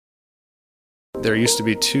There used to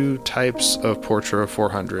be two types of Portra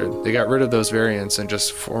 400. They got rid of those variants and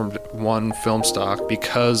just formed one film stock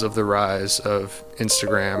because of the rise of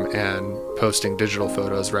Instagram and posting digital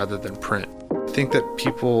photos rather than print. I think that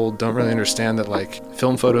people don't really understand that like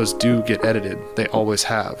film photos do get edited. They always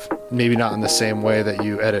have. Maybe not in the same way that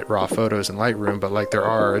you edit raw photos in Lightroom, but like there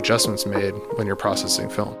are adjustments made when you're processing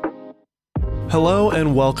film. Hello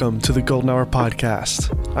and welcome to the Golden Hour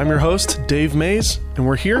Podcast. I'm your host, Dave Mays, and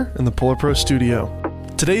we're here in the Polar Pro studio.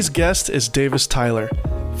 Today's guest is Davis Tyler,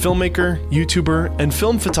 filmmaker, YouTuber, and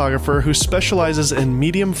film photographer who specializes in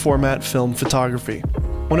medium format film photography.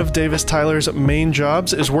 One of Davis Tyler's main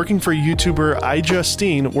jobs is working for YouTuber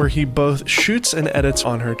iJustine, where he both shoots and edits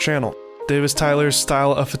on her channel. Davis Tyler's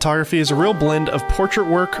style of photography is a real blend of portrait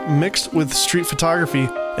work mixed with street photography,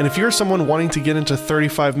 and if you're someone wanting to get into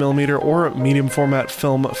 35mm or medium format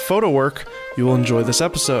film photo work, you will enjoy this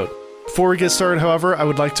episode. Before we get started, however, I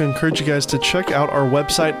would like to encourage you guys to check out our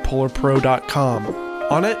website, polarpro.com.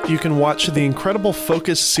 On it, you can watch the incredible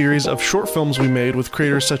Focus series of short films we made with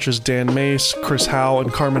creators such as Dan Mace, Chris Howe,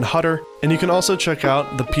 and Carmen Hutter, and you can also check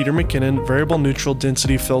out the Peter McKinnon Variable Neutral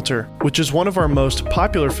Density Filter, which is one of our most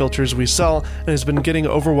popular filters we sell and has been getting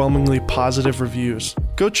overwhelmingly positive reviews.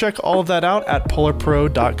 Go check all of that out at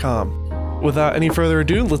polarpro.com. Without any further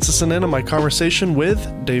ado, let's listen in on my conversation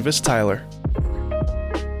with Davis Tyler.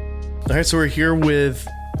 All right, so we're here with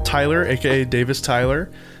Tyler, aka Davis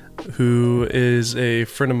Tyler, who is a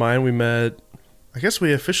friend of mine.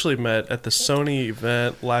 We officially met at the Sony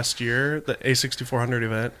event last year, the A6400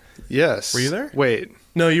 event. Yes. Were you there? Wait.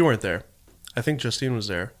 No, you weren't there. I think Justine was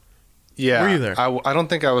there. Yeah. Were you there? I don't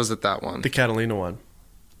think I was at that one. The Catalina one.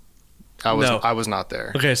 I was not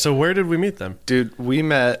there. Okay, so where did we meet them? Dude, we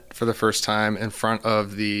met for the first time in front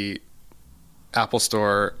of the Apple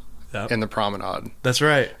Store in the Promenade. That's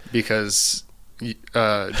right. Because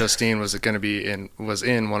Justine was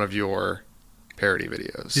in one of your parody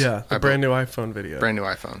videos. Yeah, the brand new iPhone video. Brand new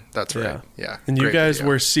iPhone. That's right. Yeah. And you guys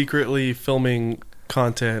were secretly filming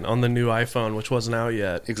content on the new iPhone, which wasn't out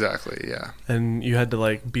yet. Exactly. Yeah. And you had to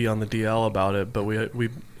like be on the DL about it, but we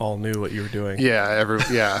all knew what you were doing. Yeah.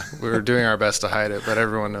 We were doing our best to hide it, but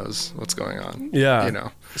everyone knows what's going on. Yeah. You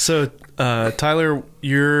know. So, Tyler,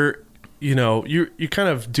 you kind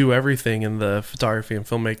of do everything in the photography and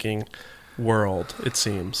filmmaking world, it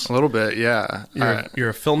seems. A little bit, yeah.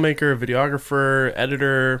 You're a filmmaker, a videographer,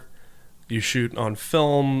 editor. You shoot on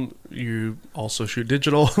film. You also shoot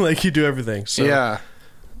digital. Like you do everything. So yeah.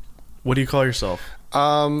 What do you call yourself?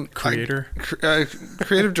 Creator?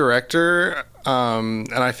 Creative director.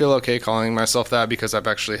 And I feel okay calling myself that because I've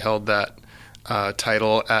actually held that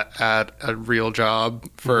title at a real job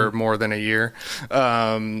for more than a year.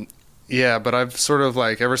 Yeah, but I've sort of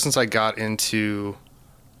like, ever since I got into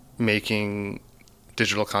making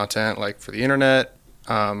digital content like for the internet,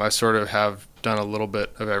 I sort of have done a little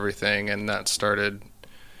bit of everything, and that started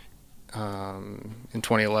in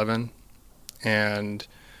 2011, and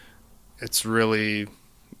it's really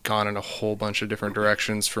gone in a whole bunch of different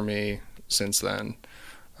directions for me since then.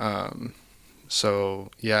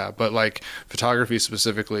 So yeah, but like photography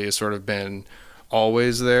specifically has sort of been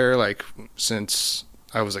always there, like since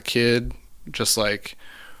I was a kid, just like,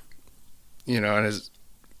 and has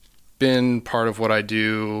been part of what I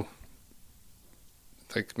do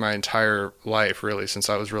like my entire life, really, since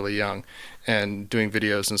I was really young, and doing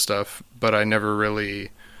videos and stuff. But I never really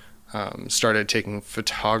started taking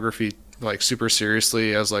photography like super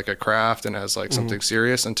seriously as like a craft and as like something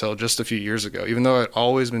serious until just a few years ago, even though I'd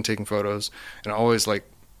always been taking photos and always like,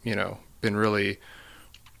 been really,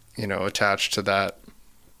 attached to that.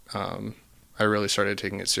 I really started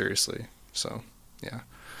taking it seriously. So yeah,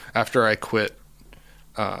 after I quit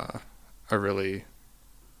a really,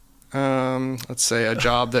 let's say a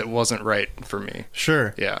job that wasn't right for me.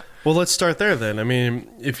 Sure. Yeah. Well, let's start there then. I mean,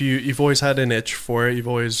 if you've always had an itch for it, you've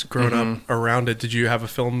always grown up around it. Did you have a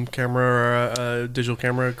film camera or a digital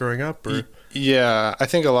camera growing up? Or? Yeah, I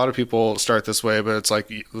think a lot of people start this way, but it's like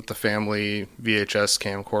with the family VHS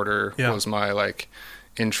camcorder was my like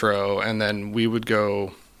intro, and then we would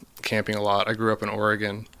go camping a lot. I grew up in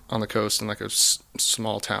Oregon on the coast in like a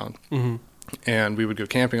small town. And we would go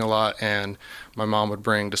camping a lot, and my mom would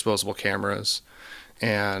bring disposable cameras,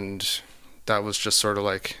 and that was just sort of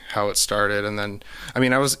like how it started. And then, I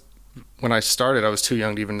mean, when I started, I was too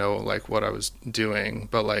young to even know like what I was doing,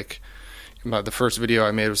 but like the first video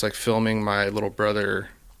I made was like filming my little brother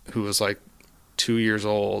who was like 2 years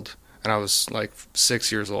old, and I was like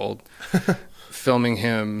 6 years old, filming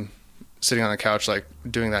him sitting on the couch, like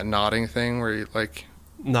doing that nodding thing where you like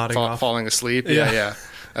nodding falling asleep. Yeah.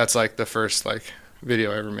 That's like the first like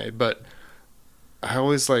video I ever made. But I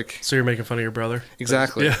always like... So you're making fun of your brother?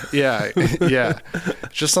 Exactly. Yeah. Yeah.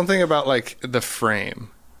 Just something about like the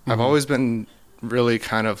frame. I've always been really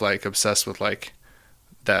kind of like obsessed with like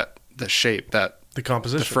the shape, the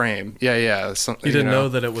composition, the frame. Yeah. Something, you didn't know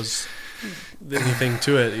that it was anything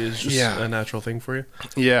to it. It was just a natural thing for you.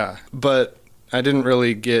 Yeah. But I didn't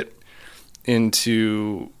really get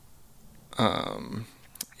into, and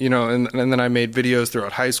then I made videos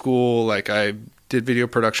throughout high school. Like I did video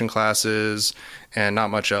production classes and not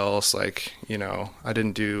much else. Like, I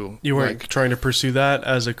didn't do... You weren't trying to pursue that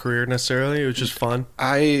as a career necessarily? It was just fun?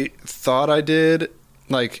 I thought I did.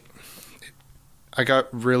 Like, I got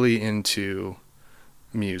really into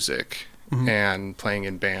music and playing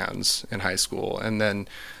in bands in high school. And then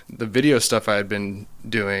the video stuff I had been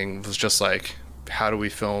doing was just like, how do we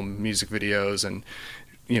film music videos and,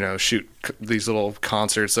 shoot these little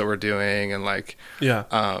concerts that we're doing and like,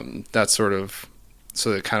 that sort of...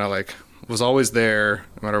 So it kind of like was always there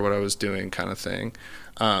no matter what I was doing kind of thing.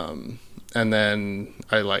 And then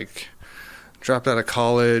I like dropped out of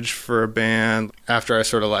college for a band. After I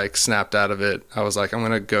sort of like snapped out of it, I was like, I'm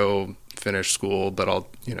going to go finish school, but I'll,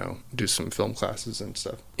 do some film classes and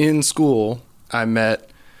stuff. In school, I met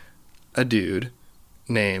a dude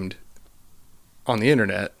named, on the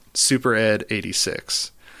internet, Super Ed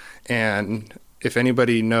 86. And if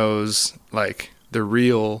anybody knows like the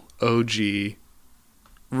real OG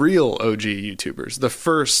YouTubers, the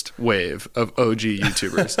first wave of OG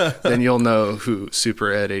YouTubers, then you'll know who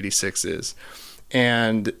Super Ed 86 is.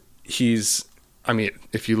 And if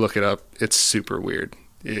you look it up, it's super weird.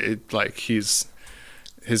 His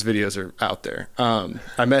videos are out there.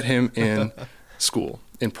 I met him in school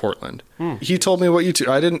in Portland. He told me what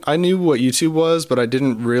YouTube, I knew what YouTube was, but I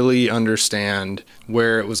didn't really understand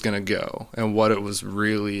where it was going to go and what it was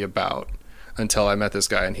really about. Until I met this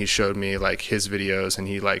guy and he showed me like his videos and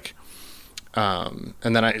he like, and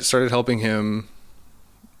then I started helping him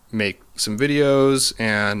make some videos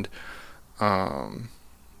and,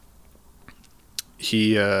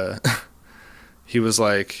 he was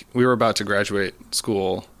like, we were about to graduate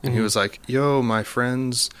school and he was like, yo, my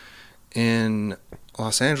friends in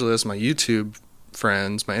Los Angeles, my YouTube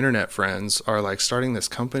friends, my internet friends are like starting this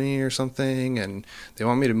company or something and they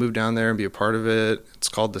want me to move down there and be a part of it. It's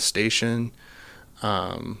called The Station.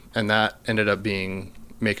 And that ended up being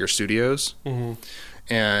Maker Studios.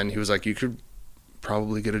 And he was like, you could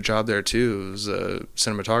probably get a job there too. It was a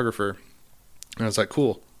cinematographer. And I was like,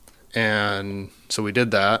 cool. And so we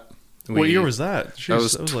did that. What year was that? Jeez, that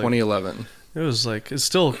was 2011. It was like, it's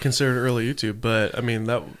still considered early YouTube, but I mean,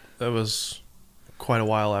 that was quite a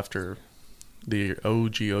while after the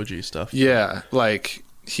OG stuff. Yeah. Like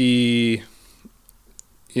he,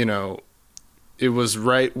 it was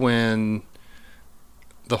right when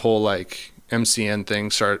the whole like MCN thing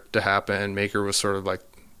started to happen. Maker was sort of like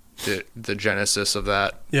the genesis of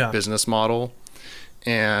that business model.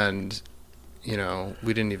 And,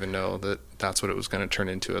 we didn't even know that that's what it was going to turn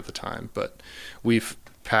into at the time, but we've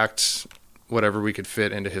packed whatever we could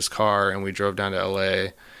fit into his car and we drove down to LA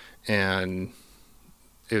and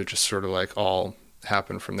it just sort of like all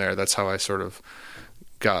happened from there. That's how I sort of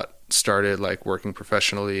got started like working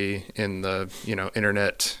professionally in the,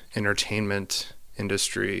 internet entertainment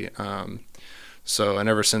industry. And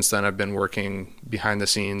ever since then I've been working behind the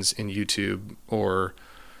scenes in YouTube or,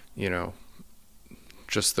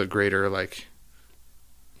 just the greater like,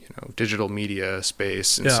 digital media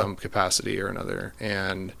space in some capacity or another.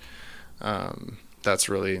 And, that's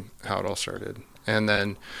really how it all started. And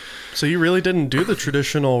then, so you really didn't do the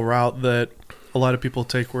traditional route that a lot of people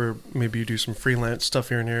take where maybe you do some freelance stuff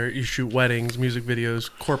here and there. You shoot weddings, music videos,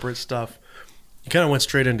 corporate stuff. You kind of went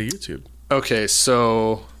straight into YouTube. Okay,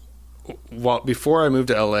 so before I moved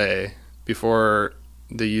to LA, before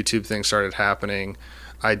the YouTube thing started happening,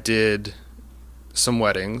 I did some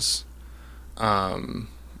weddings, and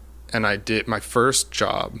I did my first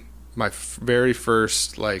job, my very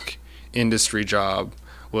first like industry job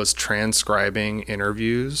was transcribing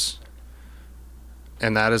interviews,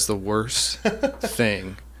 and that is the worst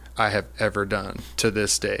thing I have ever done to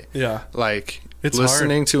this day. Yeah, like it's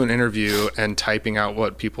listening hard. to an interview and typing out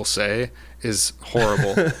what people say is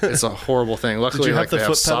horrible. It's a horrible thing. Luckily, like they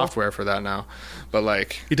have software for that now. But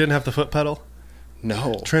like, you didn't have the foot pedal?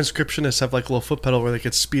 No. Transcriptionists have like a little foot pedal where they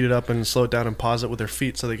could speed it up and slow it down and pause it with their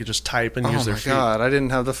feet so they could just type and use their feet. Oh my God, I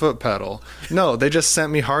didn't have the foot pedal. No, they just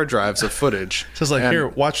sent me hard drives of footage. So it's like, here,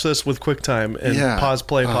 watch this with QuickTime and pause,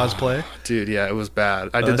 play, pause, play. Dude, yeah, it was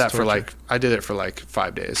bad. I did that for like, I did it for like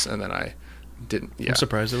 5 days and then I didn't. Yeah. I'm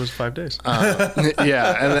surprised it was 5 days.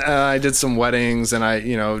 Yeah, and I did some weddings and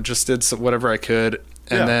I, just did whatever I could.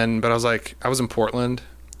 And then, but I was like, I was in Portland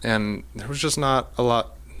and there was just not a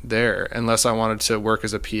lot there unless I wanted to work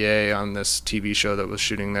as a PA on this TV show that was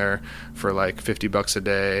shooting there for like $50 a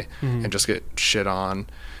day and just get shit on.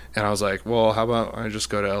 And I was like, well, how about I just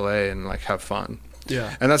go to LA and like have fun?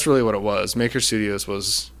 Yeah. And that's really what it was. Maker Studios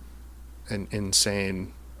was an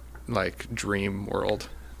insane like dream world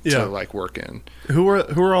to like work in. Who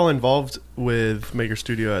were all involved with Maker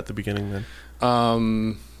Studio at the beginning then?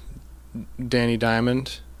 Danny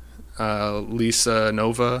Diamond, Lisa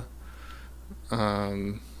Nova,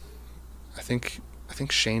 I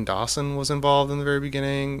think Shane Dawson was involved in the very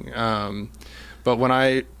beginning. But when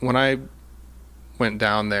I went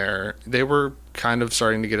down there, they were kind of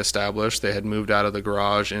starting to get established. They had moved out of the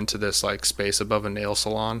garage into this like space above a nail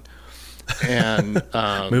salon. And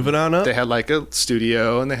moving on up, they had like a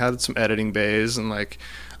studio and they had some editing bays, and like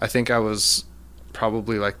I think I was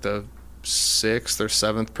probably like the 6th or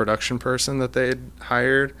 7th production person that they had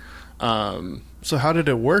hired. So how did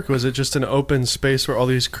it work? Was it just an open space where all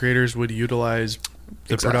these creators would utilize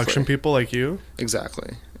the production people like you?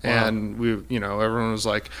 Exactly. Wow. And we, everyone was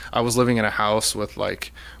like, I was living in a house with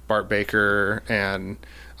like Bart Baker and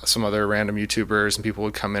some other random YouTubers, and people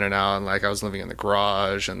would come in and out, and like I was living in the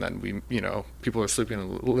garage, and then we, people were sleeping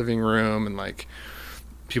in the living room, and like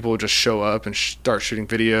people would just show up and start shooting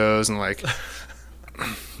videos, and like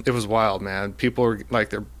it was wild, man. People were like,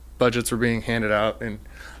 their budgets were being handed out, and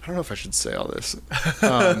I don't know if I should say all this.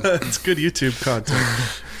 It's good YouTube content,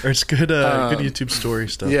 or it's good YouTube story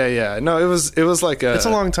stuff. Yeah. No, it was like it's a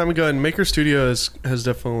long time ago, and Maker Studio has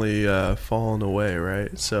definitely fallen away,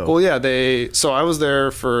 right? So well, yeah, so I was there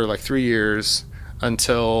for like 3 years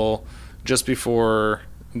until just before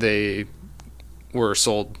they were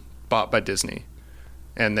bought by Disney,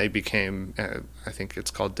 and they became I think it's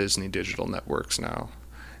called Disney Digital Networks now.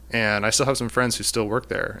 And I still have some friends who still work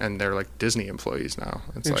there, and they're like Disney employees now.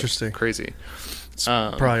 It's interesting, like crazy. It's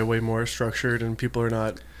probably way more structured, and people are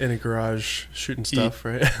not in a garage shooting stuff,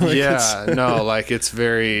 right? Like it's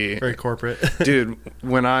very corporate. Dude,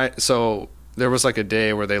 so there was like a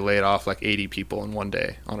day where they laid off like 80 people in one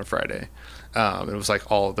day on a Friday. It was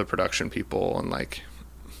like all of the production people, and like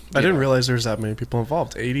I didn't realize there was that many people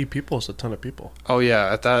involved. 80 people is a ton of people. Oh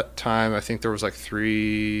yeah, at that time I think there was like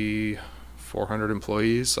 400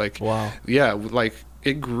 employees. Like, wow. Yeah, like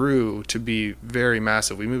it grew to be very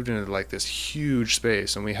massive. We moved into like this huge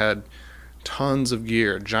space, and we had tons of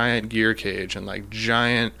gear, giant gear cage, and like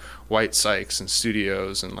giant white Sykes and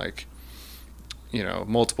studios, and like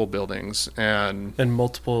multiple buildings, and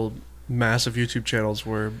multiple massive YouTube channels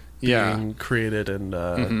were being created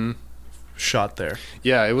and shot there.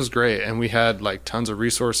 Yeah, it was great, and we had like tons of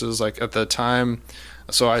resources. Like at the time,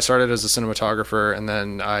 so I started as a cinematographer, and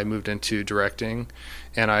then I moved into directing,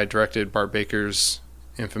 and I directed Bart Baker's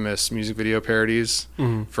infamous music video parodies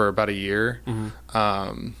for about a year.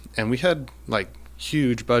 And we had like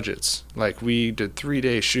huge budgets. Like we did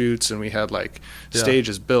 3-day shoots, and we had like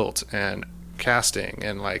stages built and casting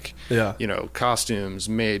and like costumes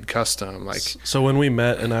made custom. Like so when we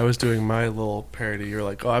met and I was doing my little parody, you're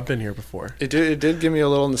like, oh, I've been here before. It did give me a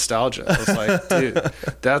little nostalgia. I was like, dude,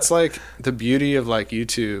 that's like the beauty of like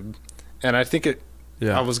YouTube. And I think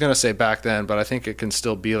I was gonna say back then, but I think it can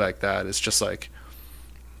still be like that. It's just like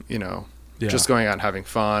just going out and having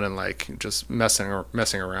fun, and like just messing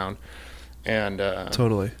around, and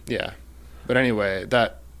totally. Yeah. But anyway,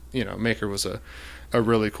 that Maker was a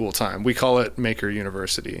really cool time. We call it Maker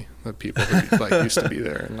University. The people who like used to be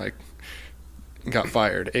there and like got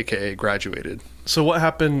fired, aka graduated. So what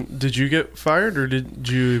happened? Did you get fired, or did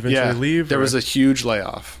you eventually leave? There was a huge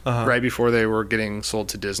layoff right before they were getting sold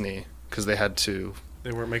to Disney, because they had to.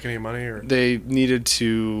 They weren't making any money, or they needed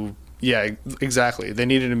to. Yeah, exactly. They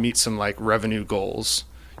needed to meet some like revenue goals.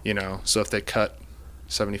 So if they cut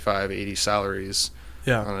 75, 80 salaries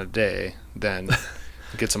on a day, then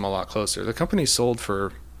it gets them a lot closer. The company sold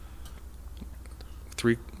for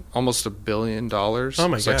almost $1 billion. Oh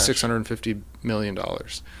my gosh. Like $650 million.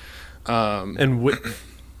 And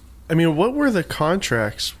what were the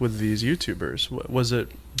contracts with these YouTubers? Was it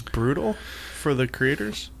brutal for the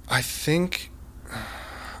creators? I think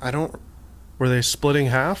were they splitting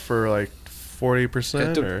half, or like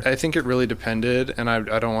 40%? I think it really depended, and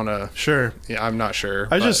I don't want to. Sure. Yeah, I'm not sure.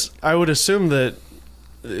 I would assume that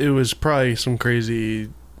it was probably some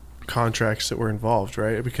crazy contracts that were involved,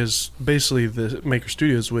 right? Because basically the Maker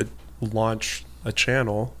Studios would launch a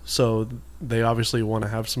channel, so they obviously want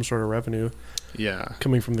to have some sort of revenue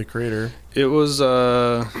coming from the creator. It was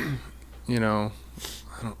I don't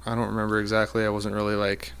remember exactly. I wasn't really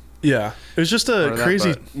like it was just a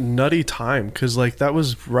crazy nutty time, because like that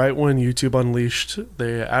was right when YouTube unleashed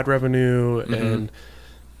the ad revenue and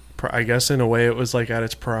I guess in a way it was like at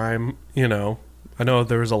its prime. You know, I know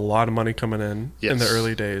there was a lot of money coming in the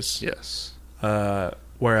early days. Yes.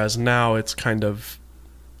 Whereas now it's kind of,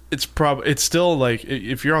 it's still like,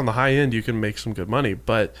 if you're on the high end, you can make some good money,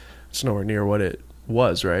 but it's nowhere near what it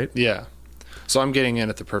was, right? Yeah. So I'm getting in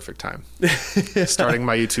at the perfect time. Starting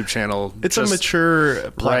my YouTube channel. It's a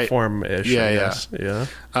mature platform-ish. Right. Yeah.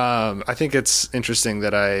 I think it's interesting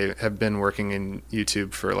that I have been working in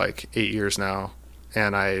YouTube for like 8 years now,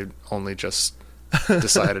 and I only just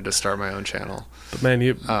decided to start my own channel. But man,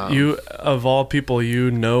 you of all people, you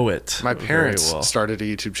know it. My parents started a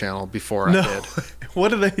YouTube channel before I did. What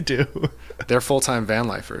do they do? They're full-time van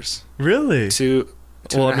lifers. Really?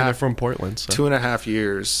 They're from Portland. So. 2.5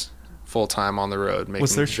 years full-time on the road making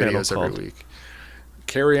videos every week.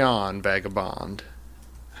 Carry On Vagabond.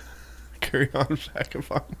 Carry On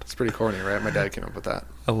Vagabond. It's pretty corny, right? My dad came up with that.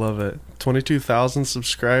 I love it. 22,000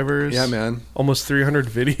 subscribers. Yeah, man. Almost 300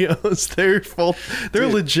 videos. They're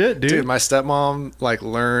legit, dude. Dude, my stepmom like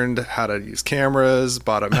learned how to use cameras,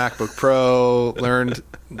 bought a MacBook Pro, learned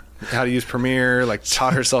how to use Premiere, like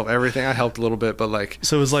taught herself everything. I helped a little bit, but like...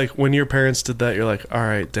 So it was like when your parents did that, you're like, all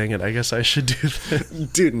right, dang it, I guess I should do this.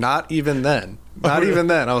 Dude, not even then. Not even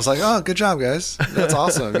then. I was like, oh, good job, guys. That's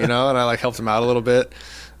awesome, you know? And I like helped him out a little bit.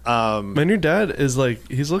 Man, your dad is like,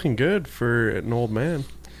 he's looking good for an old man.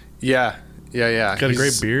 Yeah. Got a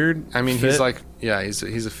great beard. I mean, fit. He's like, yeah, he's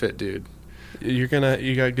a fit dude. You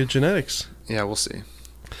got good genetics. Yeah, we'll see.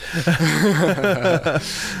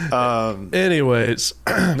 Anyways.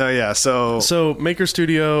 No, yeah, so Maker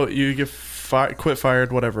Studio, you get quit,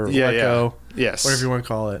 fired, whatever. Let go. Yes. Whatever you want to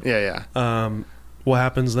call it. Yeah. What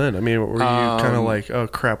happens then? I mean, were you kind of like, oh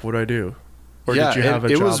crap, what do I do? Or did you have a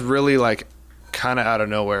job? It was really like kind of out of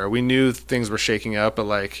nowhere. We knew things were shaking up, but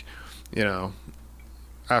like, you know,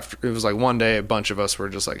 after it was like one day a bunch of us were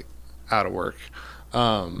just like out of work.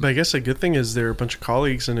 But I guess a good thing is there are a bunch of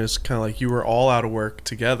colleagues, and it's kind of like you were all out of work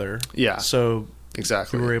together. Yeah. So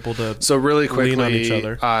exactly, we were able to really quickly lean on each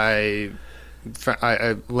other. I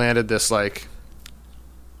landed this like,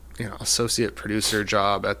 you know, associate producer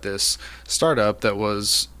job at this startup that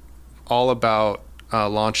was all about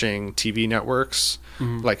launching TV networks,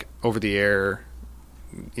 like over the air,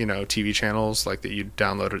 you know, TV channels like that you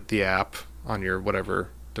downloaded the app on your whatever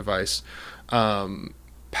device,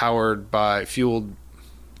 fueled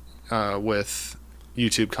with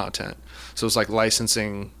YouTube content. So it's like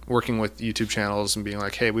licensing, working with YouTube channels and being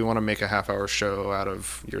like, hey, we want to make a half-hour show out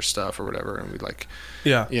of your stuff or whatever, and we like,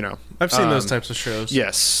 yeah, you know, I've seen those types of shows.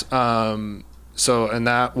 Yes. So, and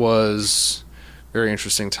that was a very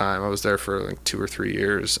interesting time. I was there for like 2 or 3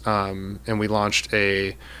 years, and we launched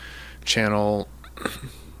a channel.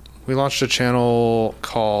 We launched a channel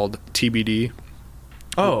called TBD.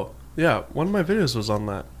 Oh, yeah. One of my videos was on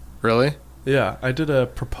that. Really? Yeah. I did a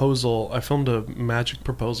proposal. I filmed a magic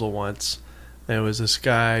proposal once. And it was this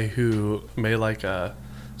guy who made like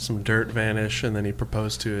some dirt vanish, and then he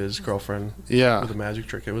proposed to his girlfriend with a magic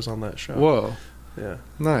trick. It was on that show. Whoa. Yeah.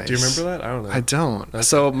 Nice. Do you remember that? I don't know. I don't.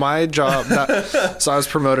 So my job, so I was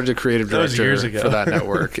promoted to creative director for that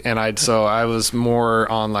network. And I was more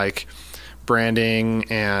on like branding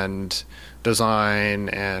and design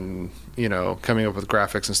and, you know, coming up with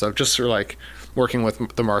graphics and stuff, just sort of like working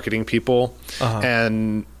with the marketing people.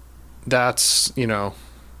 And that's, you know,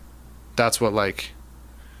 that's what like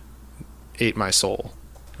ate my soul.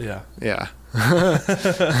 Yeah.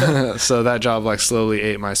 So that job like slowly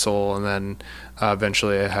ate my soul, and then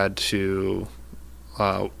eventually I had to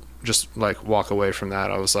just like walk away from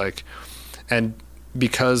that. I was like, and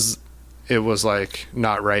because it was like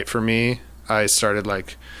not right for me, I started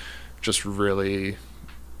like just really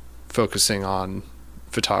focusing on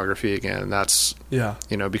photography again. That's,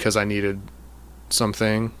 you know, because I needed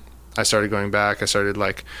something. I started going back. I started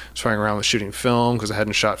like playing around with shooting film because I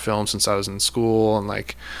hadn't shot film since I was in school, and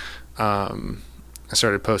like I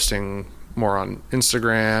started posting more on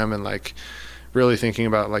Instagram and like really thinking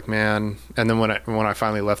about like, man. And then when I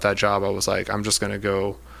finally left that job, I was like, I'm just gonna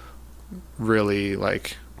go really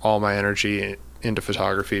like all my energy into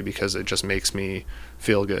photography because it just makes me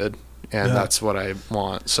feel good, and that's what I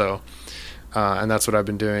want. So and that's what I've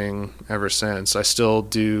been doing ever since. I still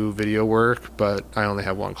do video work, but I only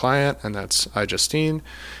have one client, and that's iJustine.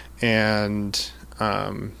 And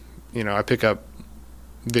you know, I pick up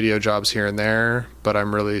video jobs here and there, but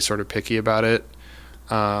I'm really sort of picky about it.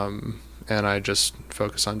 And I just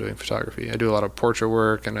focus on doing photography. I do a lot of portrait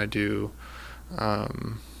work, and I do,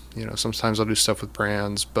 you know, sometimes I'll do stuff with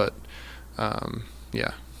brands, but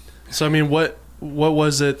yeah. So I mean, what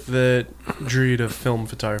was it that drew you to film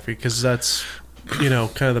photography? Because that's, you know,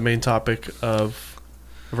 kind of the main topic of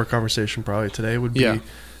our conversation probably today would be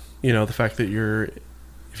the fact that you're,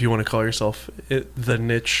 if you want to call yourself the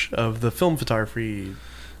niche of the film photography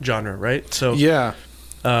genre, right? So yeah.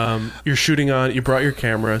 You're shooting on, you brought your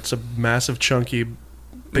camera. It's a massive, chunky,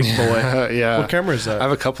 big boy. Yeah. What camera is that? I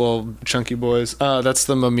have a couple of chunky boys. That's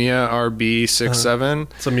the Mamiya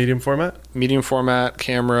RB67. It's a medium format? Medium format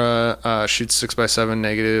camera, shoots 6x7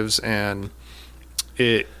 negatives, and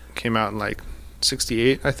it came out in like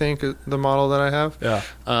 68, I think, the model that I have. Yeah.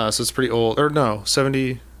 So it's pretty old. Or no,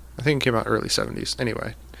 70. I think it came out early 70s.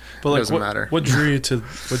 Anyway, but like, doesn't matter. What drew you to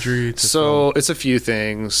So film? it's a few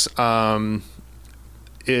things.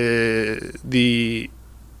 The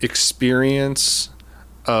experience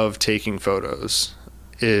of taking photos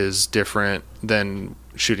is different than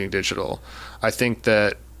shooting digital. I think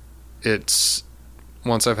that it's,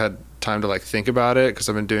 once I've had time to like think about it, because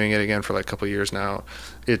I've been doing it again for like a couple of years now,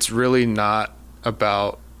 it's really not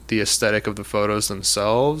about the aesthetic of the photos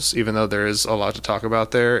themselves, even though there is a lot to talk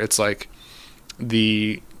about there. It's like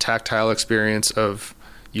the tactile experience of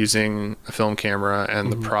using a film camera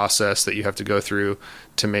and the process that you have to go through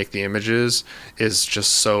to make the images is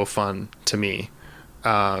just so fun to me.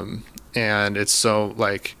 And it's so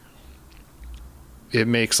like, it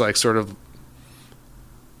makes like sort of,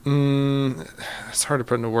 it's hard to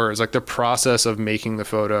put into words. Like the process of making the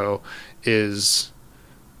photo is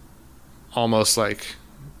almost like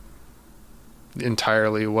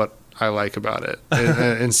entirely what I like about it.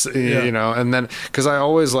 And Yeah. And then, cause I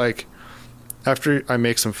always like, after I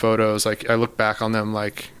make some photos, like I look back on them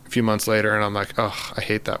like a few months later and I'm like, oh, I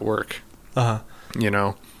hate that work. I'm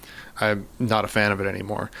not a fan of it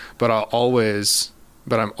anymore, but I'm always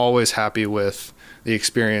happy with the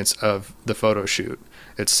experience of the photo shoot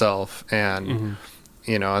itself. And,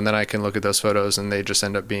 and then I can look at those photos and they just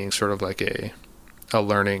end up being sort of like a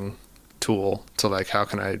learning tool to like, how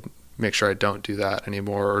can I make sure I don't do that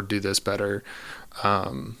anymore or do this better?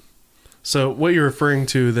 So what you're referring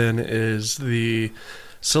to then is the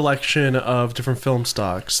selection of different film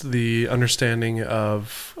stocks, the understanding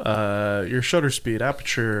of your shutter speed,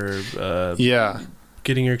 aperture,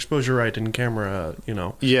 getting your exposure right in camera,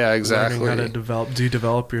 Yeah, exactly. Learning how to develop. Do you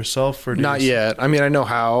develop yourself or not yet? I mean, I know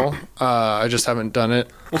how. I just haven't done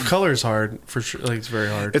it. Well, color is hard for sure. Like, it's very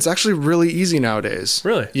hard. It's actually really easy nowadays.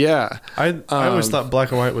 Really? Yeah. I always thought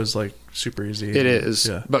black and white was like super easy. It is.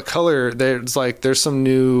 Yeah. But color, there's some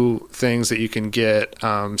new things that you can get.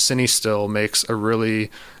 CineStill makes a really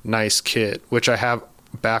nice kit, which I have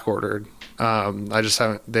back ordered. I just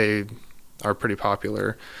haven't. They are pretty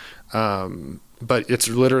popular. But it's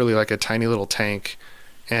literally like a tiny little tank,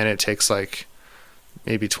 and it takes like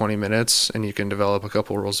maybe 20 minutes, and you can develop a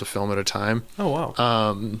couple rolls of film at a time. Oh, wow.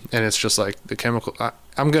 And it's just like the chemical.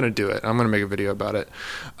 I'm going to do it. I'm going to make a video about it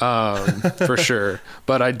for sure.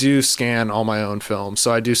 But I do scan all my own film.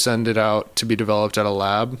 So I do send it out to be developed at a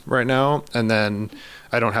lab right now, and then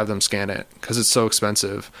I don't have them scan it because it's so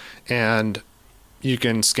expensive. And you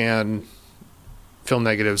can scan film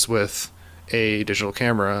negatives with a digital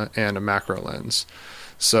camera and a macro lens.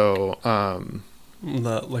 So do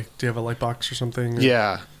you have a light box or something?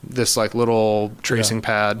 Yeah, this like little tracing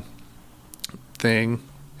pad thing.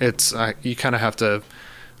 It's you kind of have to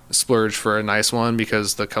splurge for a nice one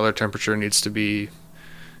because the color temperature needs to be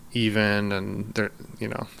even, and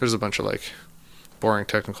there's a bunch of like boring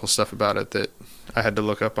technical stuff about it that I had to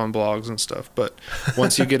look up on blogs and stuff. But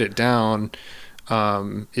once you get it down,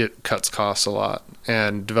 it cuts costs a lot,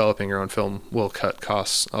 and developing your own film will cut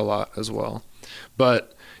costs a lot as well.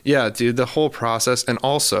 But yeah, dude, the whole process. And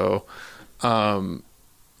also, when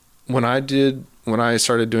I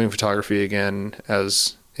started doing photography again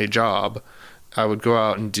as a job, I would go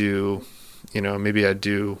out and do, maybe I'd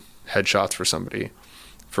do headshots for somebody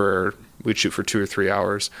we'd shoot for 2 or 3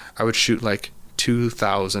 hours. I would shoot like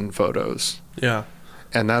 2,000 photos. Yeah.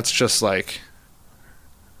 And that's just like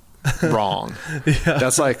wrong. Yeah.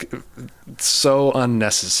 That's like so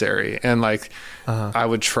unnecessary. And like, I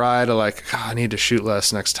would try to like, I need to shoot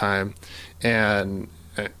less next time. And,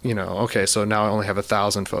 okay, so now I only have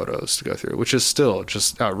 1,000 photos to go through, which is still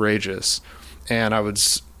just outrageous. And I would,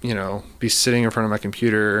 be sitting in front of my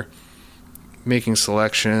computer making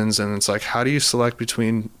selections. And it's like, how do you select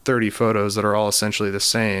between 30 photos that are all essentially the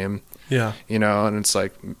same? Yeah. And it's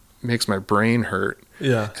like, makes my brain hurt.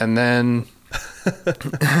 Yeah. And then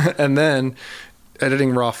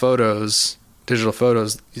editing raw photos, digital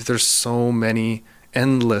photos, there's so many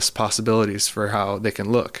endless possibilities for how they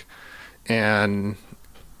can look. And,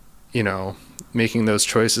 making those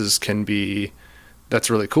choices that's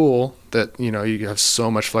really cool that, you have so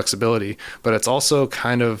much flexibility, but it's also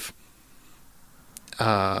kind of,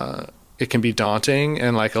 it can be daunting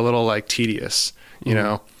and like a little like tedious,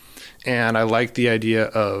 And I like the idea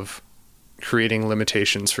of creating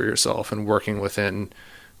limitations for yourself and working within,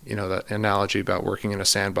 that analogy about working in a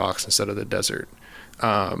sandbox instead of the desert.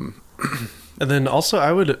 And then also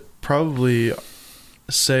I would probably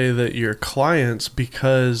say that your clients,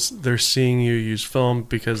 because they're seeing you use film,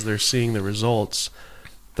 because they're seeing the results,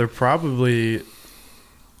 they're probably,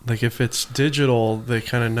 like, if it's digital, they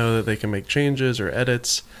kind of know that they can make changes or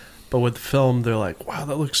edits. But with film, they're like, wow,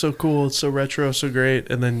 that looks so cool. It's so retro, so great.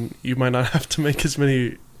 And then you might not have to make as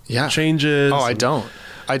many changes. Oh, I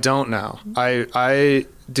don't now.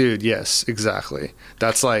 Dude, yes, exactly.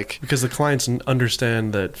 That's like... Because the clients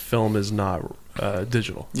understand that film is not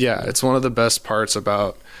digital. Yeah, it's one of the best parts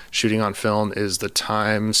about shooting on film is the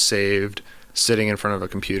time saved sitting in front of a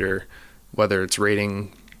computer, whether it's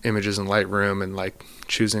rating images in Lightroom and like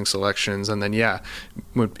choosing selections. And then,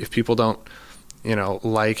 if people don't,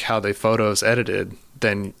 like how the photo's edited,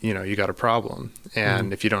 then, you got a problem.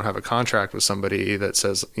 And if you don't have a contract with somebody that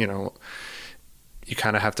says, you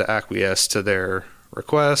kind of have to acquiesce to their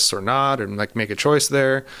requests or not, and like make a choice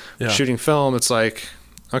there. Yeah. Shooting film, it's like,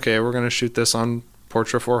 okay, we're going to shoot this on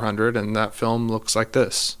Portra 400 and that film looks like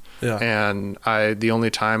this. Yeah. And the only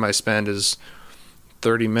time I spend is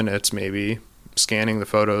 30 minutes maybe scanning the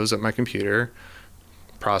photos at my computer,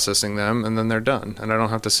 processing them, and then they're done. And I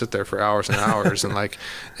don't have to sit there for hours and hours and like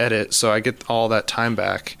edit. So I get all that time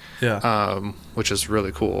back, which is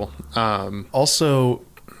really cool. Also,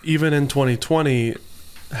 even in 2020,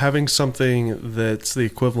 having something that's the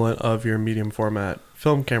equivalent of your medium format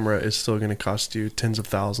film camera is still going to cost you tens of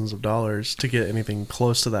thousands of dollars to get anything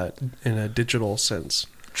close to that in a digital sense.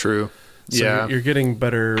 True. So you're getting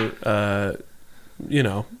better,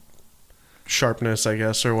 sharpness, I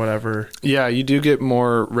guess, or whatever. Yeah, you do get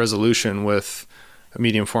more resolution with a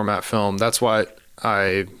medium format film. That's why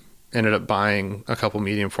I ended up buying a couple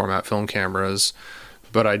medium format film cameras.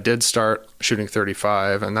 But I did start shooting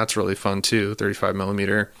 35, and that's really fun too, 35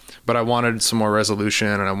 millimeter. But I wanted some more resolution,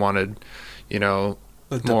 and I wanted, the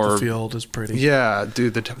depth more. of field is pretty. Yeah,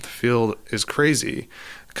 dude, the depth of field is crazy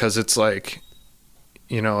because it's like,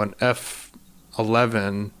 an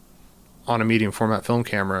f11 on a medium format film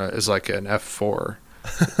camera is like an f4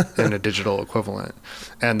 in a digital equivalent.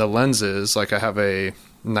 And the lenses, like I have a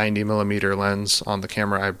 90 millimeter lens on the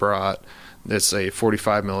camera I brought. It's a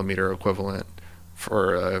 45 millimeter equivalent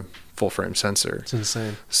for a full frame sensor. It's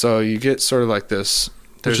insane. So you get sort of like this,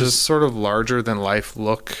 there's this sort of larger than life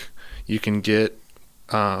look you can get.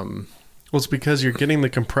 Well, it's because you're getting the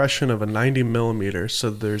compression of a 90 millimeter,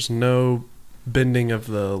 so there's no bending of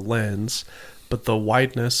the lens, but the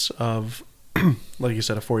wideness of, like you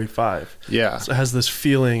said, a 45. Yeah. So it has this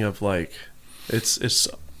feeling of like, it's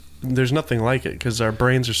there's nothing like it because our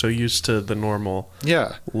brains are so used to the normal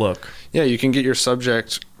look. Yeah, you can get your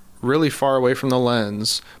subject really far away from the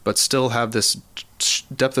lens, but still have this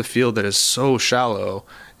depth of field that is so shallow,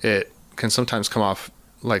 it can sometimes come off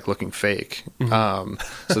like looking fake. So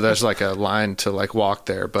there's like a line to like walk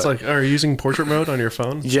there. But it's like, are you using portrait mode on your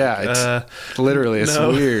phone? It's literally, it's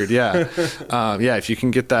weird. Yeah. If you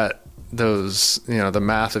can get those, the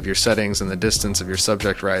math of your settings and the distance of your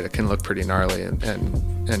subject right, it can look pretty gnarly and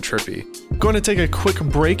trippy. Going to take a quick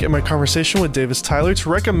break in my conversation with Davis Tyler to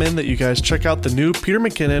recommend that you guys check out the new Peter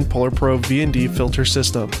McKinnon Polar Pro V&D filter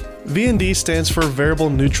system. V&D stands for Variable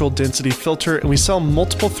Neutral Density Filter, and we sell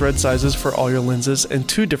multiple thread sizes for all your lenses and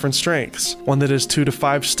 2 different strengths. One that is 2 to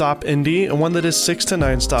 5 stop ND and one that is 6 to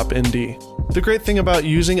 9 stop ND. The great thing about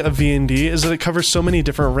using a V&D is that it covers so many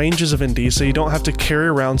different ranges of ND, so you don't have to carry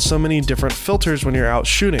around so many different filters when you're out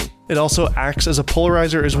shooting. It also acts as a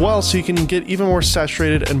polarizer as well, so you can get even more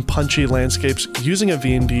saturated and punchy landscapes using a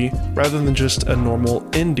V&D rather than just a normal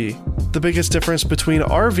ND. The biggest difference between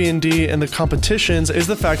our V&D and the competition's is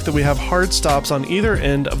the fact that we have hard stops on either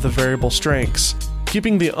end of the variable strengths,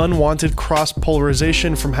 keeping the unwanted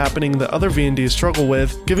cross-polarization from happening that other V&Ds struggle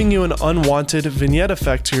with, giving you an unwanted vignette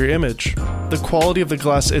effect to your image. The quality of the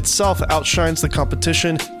glass itself outshines the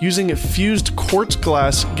competition, using fused quartz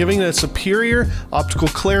glass, giving it a superior optical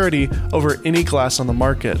clarity over any glass on the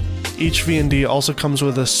market. Each V&D also comes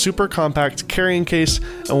with a super compact carrying case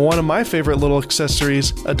and one of my favorite little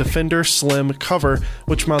accessories, a Defender Slim cover,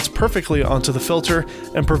 which mounts perfectly onto the filter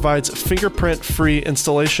and provides fingerprint-free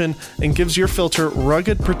installation and gives your filter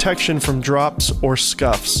rugged protection from drops or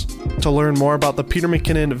scuffs. To learn more about the Peter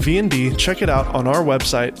McKinnon V&D, check it out on our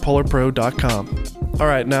website, polarpro.com.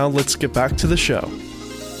 Alright, now let's get back to the show.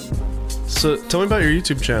 So tell me about your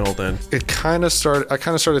YouTube channel then. I kind of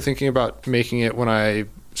started thinking about making it when I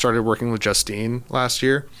started working with Justine last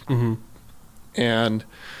year. And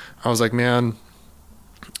I was like, man,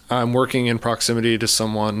 I'm working in proximity to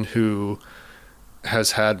someone who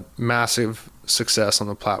has had massive success on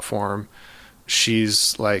the platform.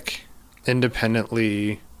 She's like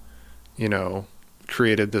independently, you know,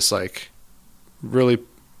 created this like really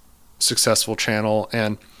successful channel,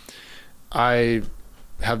 and I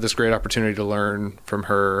have this great opportunity to learn from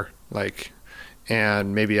her, like,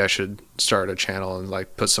 and maybe I should start a channel and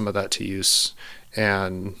like put some of that to use.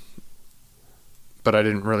 But I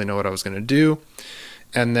didn't really know what I was going to do.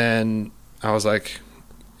 And then I was like,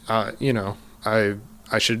 you know, I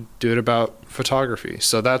should do it about photography.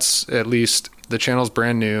 So that's, at least, the channel's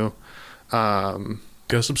brand new.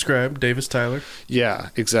 Go subscribe, Davis Tyler. Yeah,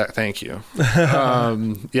 exact. Thank you.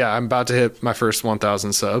 Yeah, I'm about to hit my first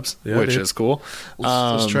 1,000 subs, which is cool.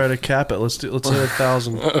 Let's try to cap it. Let's hit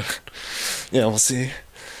 1,000. Yeah, we'll see.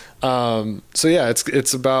 So yeah,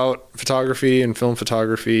 it's about photography and film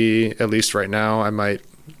photography. At least right now,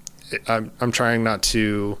 I'm trying not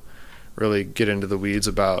to really get into the weeds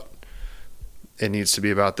about it needs to be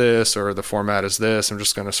about this or the format is this. I'm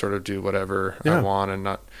just going to sort of do whatever I want and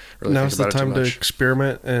not really think about it too much. Now's the time to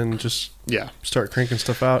experiment and just start cranking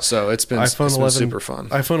stuff out. So it's been super fun.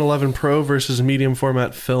 iPhone 11 Pro versus medium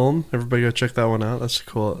format film. Everybody go check that one out. That's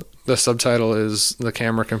cool. The subtitle is "The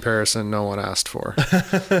Camera Comparison No One Asked For."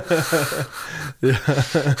 Yeah.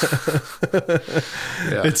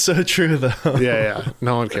 It's so true though. Yeah.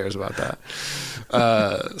 No one cares about that.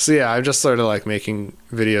 So yeah, I'm just sort of like making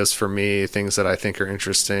videos for me, things that I think are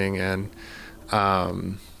interesting, and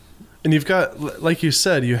you've got, like you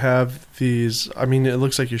said, you have these. I mean, it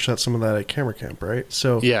looks like you shot some of that at Camera Camp, right?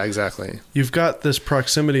 So yeah, exactly. You've got this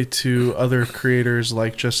proximity to other creators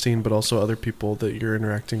like Justine, but also other people that you're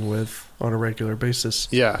interacting with on a regular basis.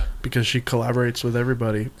 Yeah, because she collaborates with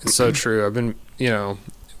everybody. It's so true. I've been,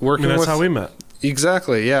 working. That's how we met.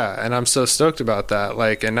 Exactly, yeah, and I'm so stoked about that.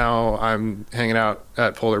 Like, and now I'm hanging out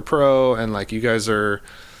at Polar Pro, and like, you guys are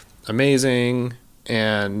amazing,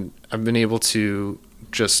 and I've been able to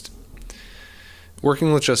just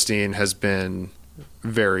working with Justine has been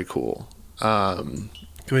very cool. Can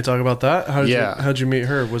we talk about that? How'd you meet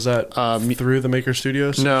her? Was that through the Maker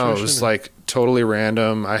Studio situation? No, it was like totally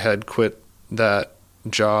random. I had quit that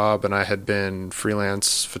job, and I had been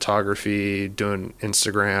freelance photography, doing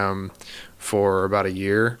Instagram for about a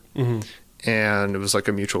year. Mm-hmm. And it was like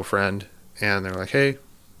a mutual friend, and they're like, hey,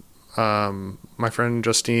 my friend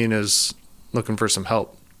Justine is looking for some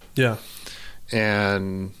help. Yeah.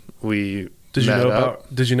 And we did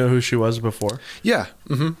you know who she was before? Yeah.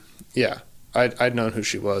 Mm-hmm. Yeah, I'd known who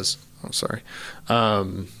she was. Oh, sorry.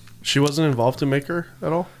 She wasn't involved in Maker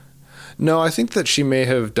at all? No, I think that she may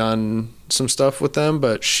have done some stuff with them,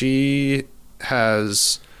 but she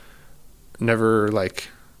has never like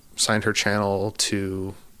signed her channel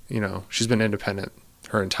to, she's been independent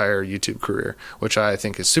her entire YouTube career, which I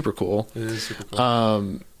think is super cool. It is super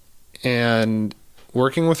cool. And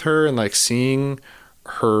working with her and like seeing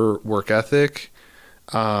her work ethic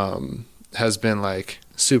has been like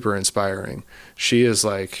super inspiring. She is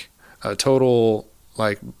like a total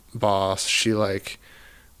like boss. She like,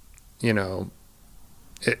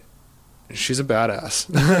 she's a badass.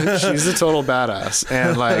 She's a total badass,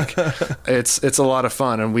 and like it's a lot of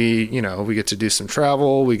fun. And we get to do some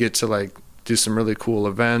travel. We get to like do some really cool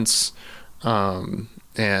events, and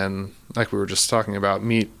like we were just talking about,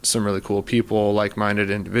 meet some really cool people, like-minded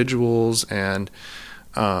individuals, and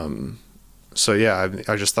so yeah,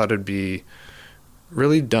 I just thought it'd be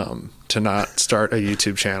really dumb to not start a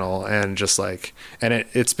YouTube channel and just like, and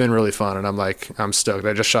it's been really fun, and I'm stoked.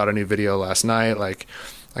 I just shot a new video last night. Like,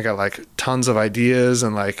 I got like tons of ideas,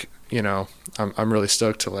 and like, I'm really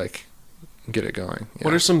stoked to like get it going. Yeah.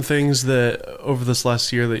 What are some things that over this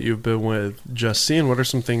last year that you've been with Justine, what are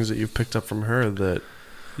some things that you've picked up from her that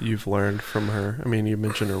you've learned from her? I mean, you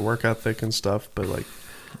mentioned her work ethic and stuff, but like,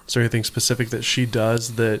 is there anything specific that she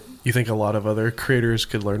does that you think a lot of other creators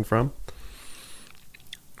could learn from?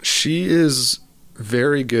 She is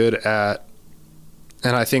very good at,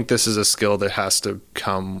 and I think this is a skill that has to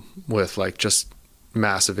come with like just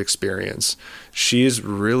massive experience. She's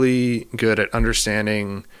really good at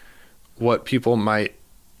understanding what people might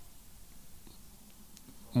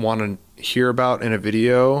want to hear about in a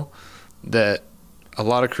video that a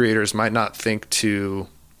lot of creators might not think to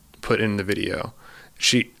put in the video.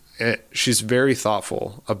 She's very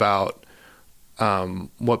thoughtful about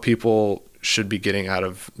what people should be getting out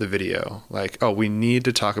of the video. Like, oh, we need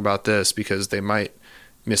to talk about this because they might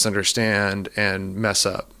misunderstand and mess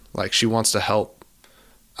up. Like, she wants to help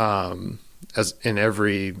as in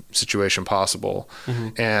every situation possible.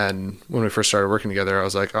 Mm-hmm. And when we first started working together, I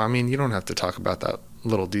was like, oh, I mean, you don't have to talk about that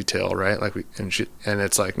little detail, right? Like and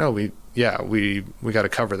it's like, no, we got to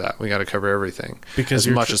cover that. We got to cover everything because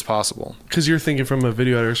as much as possible. Because you're thinking from a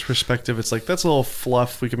video editor's perspective, it's like, that's a little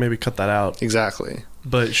fluff. We could maybe cut that out. Exactly.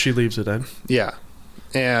 But she leaves it in. Yeah.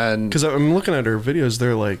 And because I'm looking at her videos,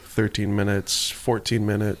 they're like 13 minutes, 14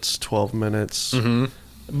 minutes, 12 minutes,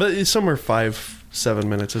 but some are 5-7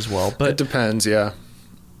 minutes as well. But it depends. Yeah.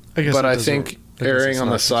 I guess. But I think erring on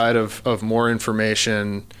the side of more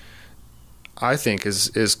information, I think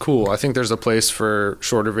is cool. I think there's a place for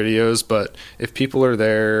shorter videos, but if people are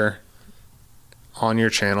there on your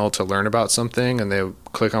channel to learn about something and they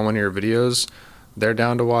click on one of your videos, they're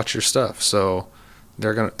down to watch your stuff. So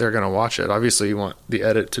they're gonna watch it. Obviously, you want the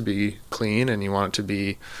edit to be clean and you want it to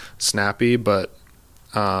be snappy, but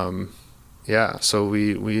yeah. So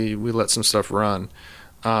we let some stuff run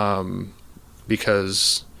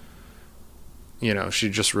because she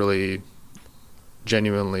just really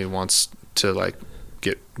genuinely wants to like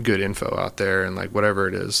get good info out there, and like whatever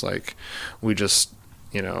it is, like we just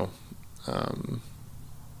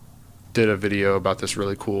did a video about this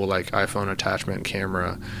really cool like iPhone attachment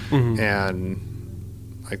camera, and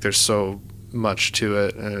like there's so much to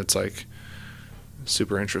it, and it's like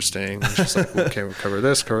super interesting. It's just like, okay, we'll cover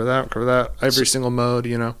this, cover that, every single mode,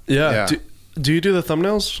 Yeah. Do you do the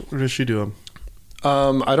thumbnails, or does she do them?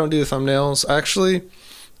 I don't do the thumbnails. Actually,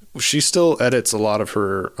 she still edits a lot of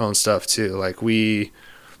her own stuff too. Like we,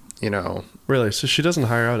 Really? So she doesn't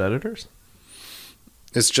hire out editors?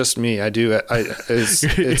 It's just me.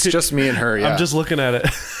 It's just me and her. Yeah. I'm just looking at it.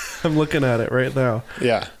 I'm looking at it right now.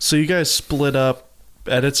 Yeah. So you guys split up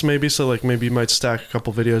edits maybe? So like maybe you might stack a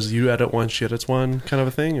couple videos. You edit one, she edits one, kind of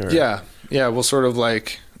a thing? Or? Yeah. Yeah. We'll sort of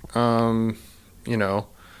like,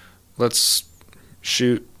 let's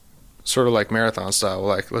shoot sort of like marathon style.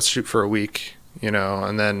 Like let's shoot for a week,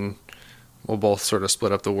 and then we'll both sort of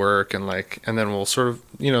split up the work, and then we'll sort of,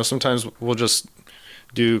 sometimes we'll just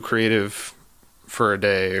do creative for a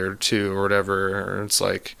day or two or whatever. Or it's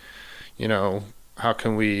like, how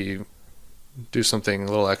can we do something a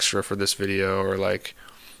little extra for this video, or like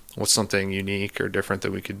what's something unique or different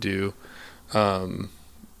that we could do.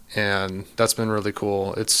 And that's been really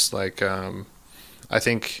cool. It's like, I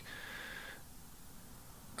think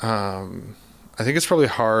it's probably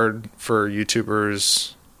hard for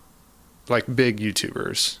YouTubers, like big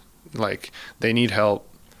YouTubers, like they need help,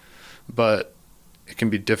 but it can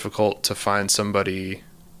be difficult to find somebody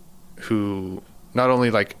who not only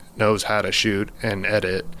like knows how to shoot and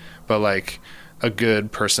edit, but like a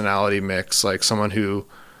good personality mix, like someone who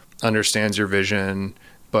understands your vision,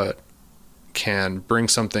 but can bring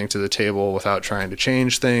something to the table without trying to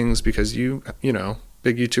change things, because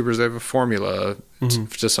big YouTubers, they have a formula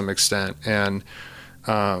to some extent, and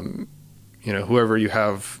whoever you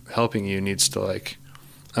have helping you needs to like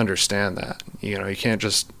understand that. You can't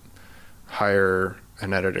just hire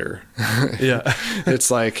an editor. Yeah. It's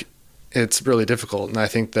like, it's really difficult, and I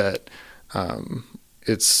think that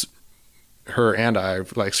it's her and I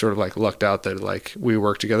like sort of like lucked out that like we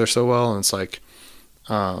work together so well, and it's like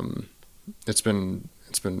it's been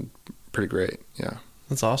pretty great. Yeah.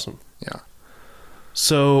 That's awesome. Yeah.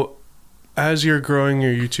 So as you're growing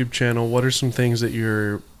your YouTube channel, what are some things that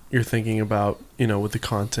you're thinking about, with the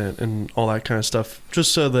content and all that kind of stuff,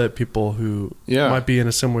 just so that people who might be in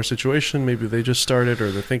a similar situation, maybe they just started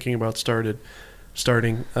or they're thinking about starting,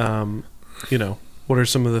 what are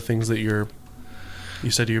some of the things that you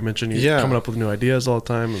said you mentioned you're coming up with new ideas all the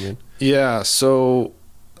time? I mean, yeah. So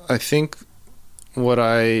I think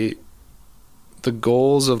the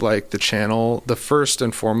goals of like the channel, the first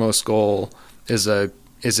and foremost goal is a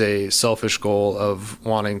selfish goal of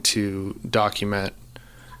wanting to document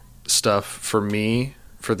stuff for me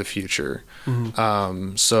for the future.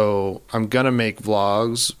 So I'm gonna make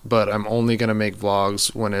vlogs, but I'm only gonna make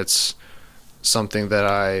vlogs when it's something that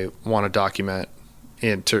I want to document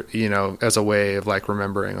into, as a way of like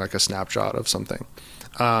remembering, like a snapshot of something.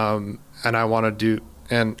 And I want to do,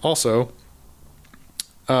 and also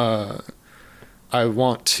I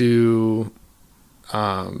want to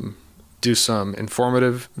do some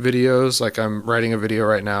informative videos. Like I'm writing a video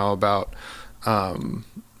right now about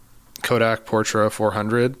Kodak Portra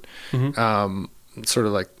 400, sort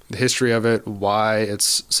of like the history of it, why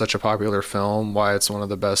it's such a popular film, why it's one of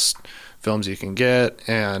the best films you can get,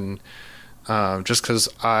 and just because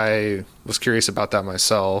I was curious about that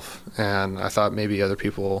myself, and I thought maybe other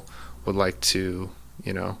people would like to,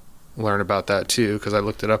 learn about that too, because I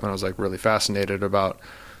looked it up and I was like really fascinated about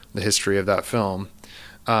the history of that film.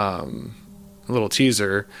 A little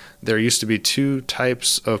teaser, there used to be two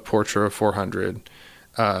types of Portra 400,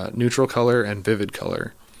 neutral color and vivid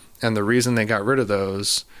color. And the reason they got rid of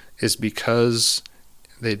those is because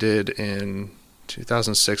they did in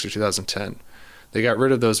 2006 or 2010. They got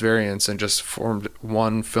rid of those variants and just formed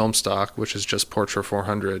one film stock, which is just Portra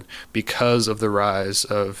 400, because of the rise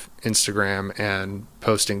of Instagram and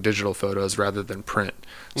posting digital photos rather than print.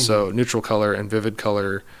 Mm-hmm. So neutral color and vivid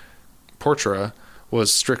color Portra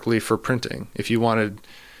was strictly for printing. If you wanted,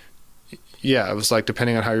 it was like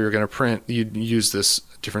depending on how you were going to print, you'd use this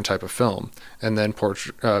different type of film. And then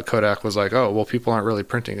Kodak was like, oh, well, people aren't really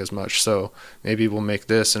printing as much, so maybe we'll make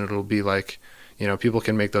this and it'll be like, people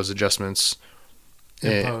can make those adjustments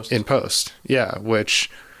in post. Yeah, which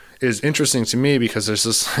is interesting to me because there's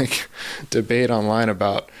this like debate online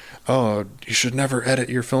about, oh, you should never edit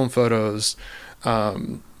your film photos.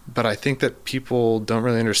 But I think that people don't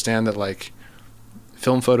really understand that like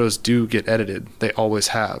film photos do get edited. They always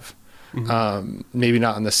have. Mm-hmm. Maybe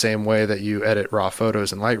not in the same way that you edit raw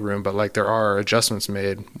photos in Lightroom, but like there are adjustments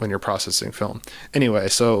made when you're processing film. Anyway,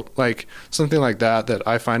 so like something like that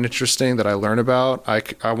I find interesting, that I learn about,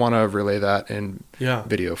 I want to relay that in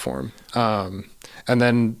video form. And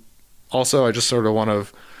then also I just sort of want to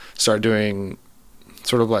start doing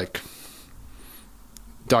sort of like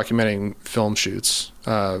documenting film shoots,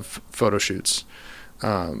 photo shoots,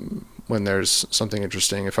 when there's something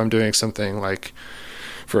interesting. If I'm doing something like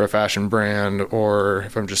for a fashion brand, or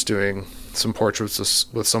if I'm just doing some portraits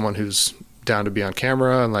with someone who's down to be on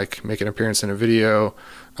camera and like make an appearance in a video,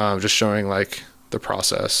 just showing like the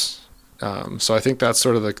process. So I think that's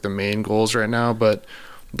sort of like the main goals right now. But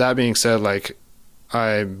that being said, like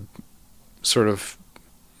I'm sort of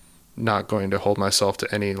not going to hold myself to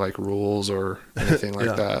any like rules or anything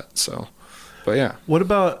like that. So, but yeah. What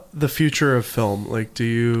about the future of film? Like, do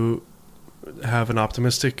you have an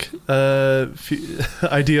optimistic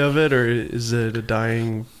idea of it, or is it a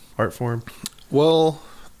dying art form? Well,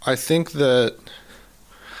 I think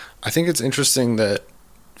it's interesting that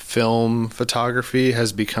film photography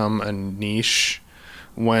has become a niche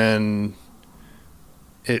when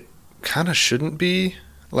it kind of shouldn't be.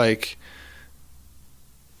 Like,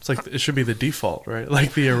 it's like it should be the default, right?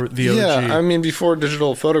 Like the OG. Yeah, I mean, before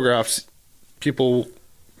digital photographs, people,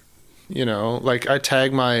 like I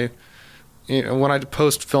tag when I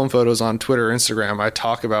post film photos on Twitter or Instagram, I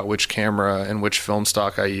talk about which camera and which film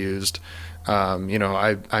stock I used.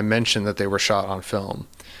 I mentioned that they were shot on film.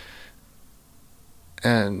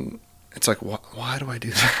 And it's like, why do I do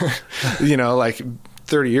that? Like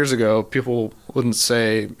 30 years ago, people wouldn't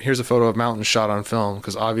say, here's a photo of mountains shot on film,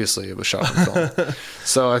 because obviously it was shot on film.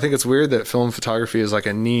 So I think it's weird that film photography is like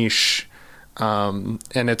a niche, and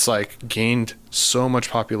it's like gained so much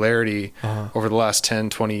popularity over the last 10,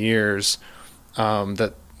 20 years,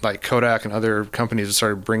 that like Kodak and other companies have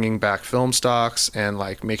started bringing back film stocks and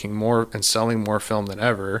like making more and selling more film than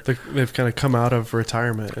ever. They've kind of come out of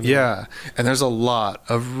retirement. And there's a lot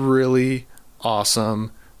of really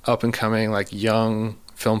awesome up and coming like young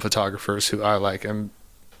film photographers who I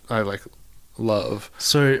love.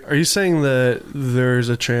 So are you saying that there's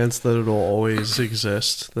a chance that it'll always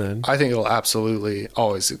exist then? I think it'll absolutely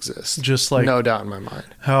always exist. Just like, no doubt in my mind.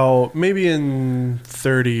 How maybe in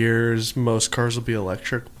 30 years most cars will be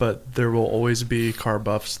electric, but there will always be car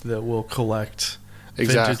buffs that will collect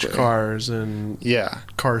vintage cars and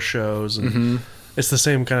car shows, and it's the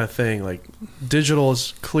same kind of thing. Like, digital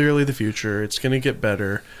is clearly the future. It's going to get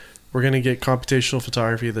better. We're going to get computational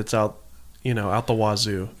photography that's out the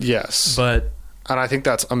wazoo. Yes. And I think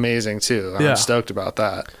that's amazing too. I'm stoked about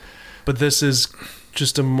that. But this is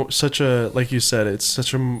just such a, like you said, it's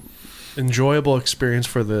such an enjoyable experience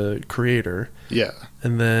for the creator. Yeah.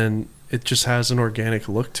 And then it just has an organic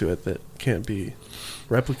look to it that can't be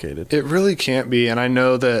replicated. It really can't be. And I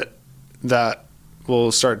know that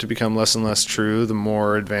will start to become less and less true the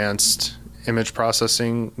more advanced image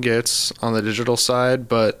processing gets on the digital side.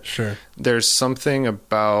 But sure, there's something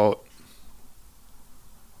about,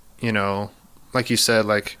 like you said,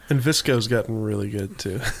 like... And VSCO's gotten really good,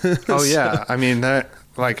 too. Oh, yeah. I mean, I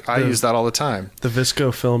use that all the time. The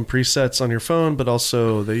VSCO film presets on your phone, but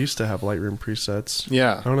also they used to have Lightroom presets.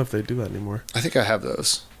 Yeah. I don't know if they do that anymore. I think I have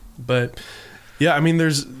those. But, yeah, I mean,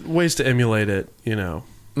 there's ways to emulate it,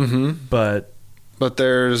 Mm-hmm. But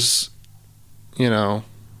there's, at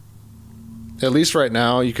least right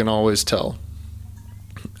now, you can always tell.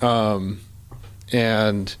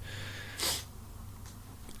 And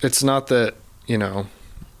it's not that,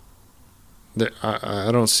 I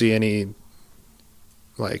don't see any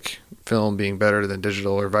like film being better than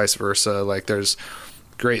digital or vice versa. Like, there's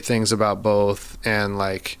great things about both. And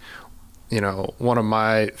like, one of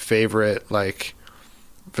my favorite like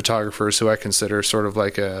photographers who I consider sort of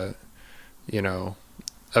like a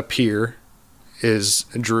peer is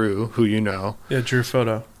Drew, who Yeah, Drew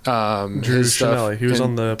Photo. Drew Chanelli, he was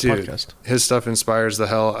on the podcast. His stuff inspires the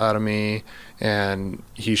hell out of me, and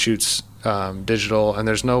he shoots digital, and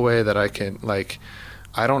there's no way that I can, like,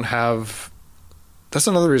 I don't have, that's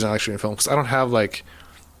another reason I like shooting film, because I don't have like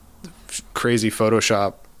crazy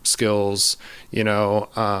Photoshop skills, you know.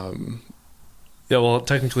 Yeah, well,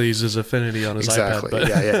 technically he uses Affinity on his exactly. iPad. But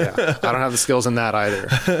Yeah. I don't have the skills in that either.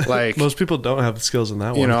 Like, most people don't have the skills in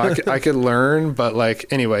that one. You know, I could learn, but like,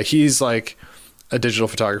 anyway, he's like a digital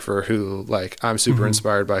photographer who, like, I'm super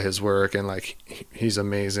inspired by his work, and like, he's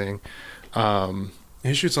amazing.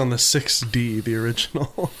 He shoots on the 6D, the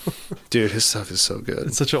original. Dude, his stuff is so good.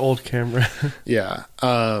 It's such an old camera. Yeah.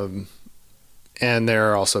 And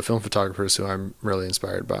there are also film photographers who I'm really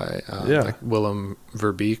inspired by. Like Willem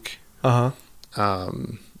Verbeek.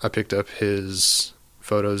 I picked up his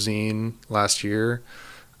photo zine last year,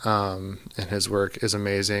 and his work is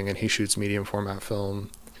amazing, and he shoots medium format film.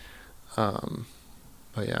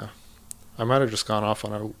 But yeah, I might have just gone off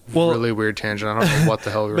on a really weird tangent. I don't know what the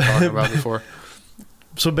hell we were talking about before.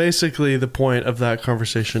 So basically the point of that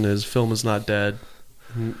conversation is film is not dead.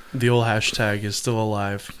 The old hashtag is still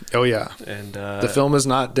alive. Oh yeah. And the film is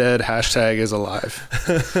not dead, hashtag is alive.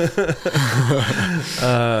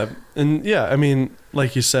 And yeah, I mean,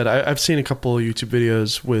 like you said, I've seen a couple of YouTube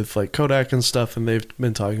videos with like Kodak and stuff, and they've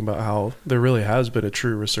been talking about how there really has been a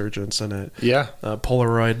true resurgence in it. Yeah.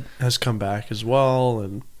 Polaroid has come back as well,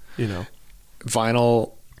 and you know,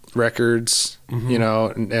 vinyl records, you know,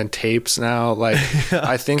 and tapes now. Like, yeah,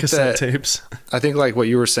 I think cassette that tapes. I think like what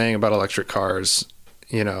you were saying about electric cars,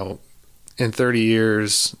 you know, in 30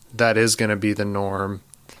 years that is going to be the norm,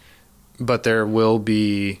 but there will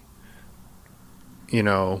be, you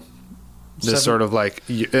know, this sort of like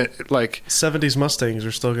 70s Mustangs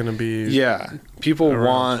are still going to be people around.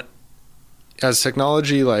 Want, as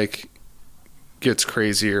technology like gets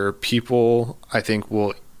crazier, people I think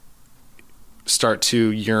will start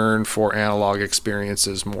to yearn for analog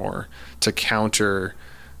experiences more to counter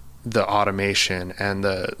the automation and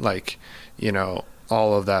the, like, you know,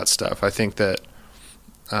 all of that stuff. I think that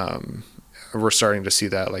we're starting to see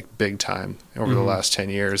that like big time over the last 10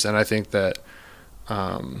 years, and I think that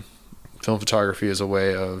film photography is a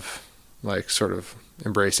way of like sort of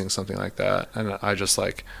embracing something like that, and I just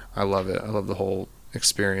like, I love it. I love the whole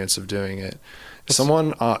experience of doing it.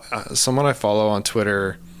 Someone I follow on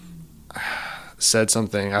Twitter said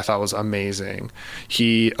something I thought was amazing.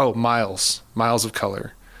 Miles of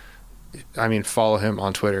Color. I mean, follow him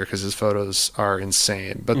on Twitter because his photos are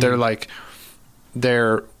insane, but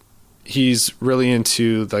he's really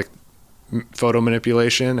into like photo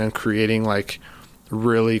manipulation and creating like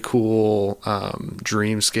really cool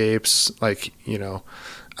dreamscapes, like, you know,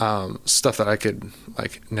 stuff that I could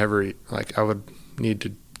like never, like, I would need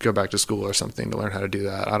to go back to school or something to learn how to do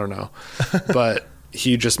that. I don't know. But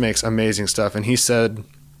he just makes amazing stuff. And he said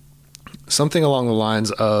something along the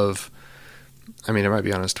lines of, I mean, it might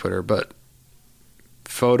be on his Twitter, but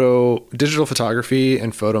digital photography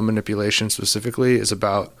and photo manipulation specifically is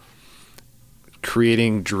about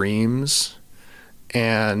creating dreams,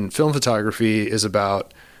 and film photography is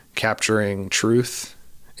about capturing truth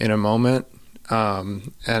in a moment.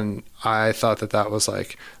 And I thought that was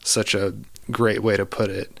like such a great way to put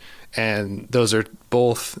it. And those are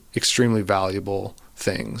both extremely valuable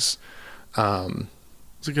things.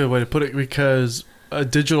 It's a good way to put it, because a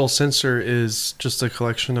digital sensor is just a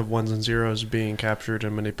collection of ones and zeros being captured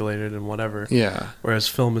and manipulated and whatever. Yeah. Whereas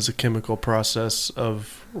film is a chemical process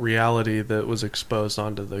of reality that was exposed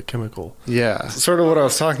onto the chemical. Yeah. Sort of what I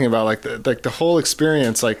was talking about, like the whole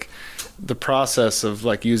experience, like the process of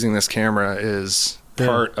like using this camera is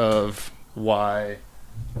part of why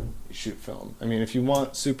you shoot film. I mean, if you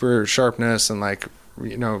want super sharpness and like,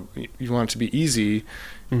 you know, you want it to be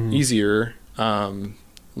easier,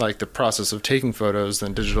 like the process of taking photos,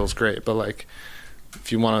 then digital is great. But like,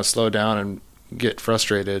 if you want to slow down and get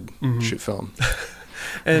frustrated, shoot film.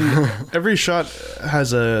 And every shot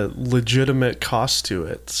has a legitimate cost to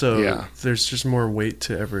it, so there's just more weight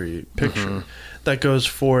to every picture. That goes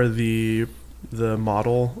for the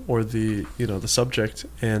model or the, you know, the subject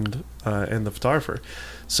and the photographer.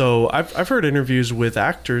 So I've heard interviews with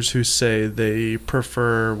actors who say they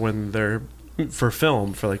prefer, when they're for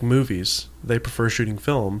film, for like movies, they prefer shooting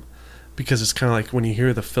film because it's kind of like when you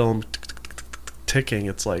hear the film ticking,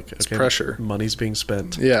 it's like, it's pressure. Money's being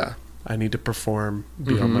spent. Yeah. I need to perform,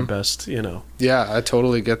 be on my best, you know. Yeah, I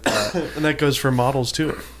totally get that. And that goes for models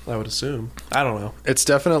too, I would assume. I don't know. It's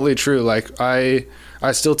definitely true. Like I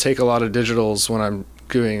still take a lot of digitals when I'm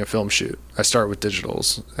doing a film shoot. I start with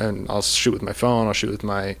digitals, and I'll shoot with my phone, I'll shoot with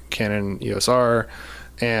my Canon EOS R,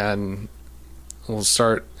 and we'll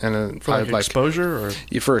start and then For like exposure or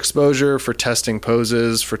for exposure, for testing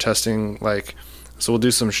poses, for testing like, so we'll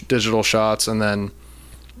do some digital shots and then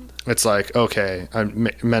it's like, okay,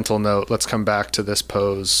 mental note, let's come back to this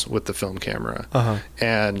pose with the film camera.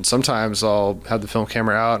 And sometimes I'll have the film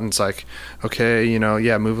camera out and it's like, okay, you know,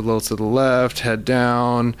 yeah, move a little to the left, head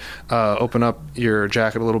down, open up your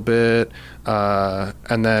jacket a little bit.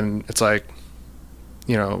 And then it's like,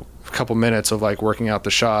 you know, a couple minutes of like working out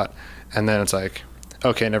the shot. And then it's like,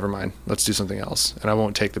 okay, never mind, let's do something else. And I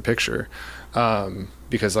won't take the picture.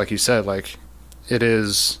 Because like you said, like it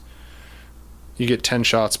is, you get 10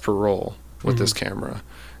 shots per roll with this camera,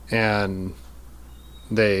 and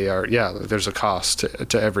they are, there's a cost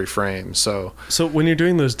to every frame. So when you're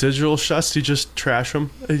doing those digital shots, do you just trash them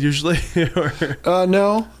usually?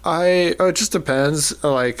 No, it just depends.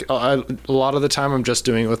 Like a lot of the time I'm just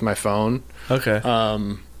doing it with my phone. Okay.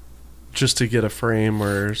 Just to get a frame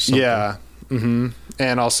or something. Yeah.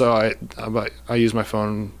 And also I use my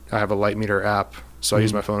phone. I have a light meter app. So I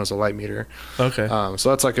use my phone as a light meter. Okay. So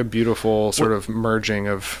that's like a beautiful sort of merging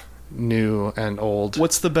of new and old.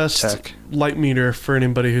 What's the best tech light meter for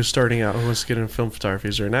anybody who's starting out who wants to get into film photography?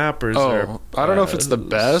 Is there an app or is there? I don't know if it's the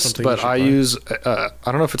best, but I use. I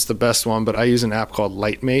don't know if it's the best one, but I use an app called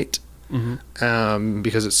Lightmate.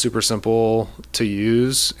 Because it's super simple to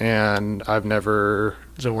use, and I've never.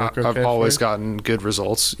 Does it work okay I've always gotten good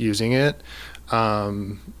results using it.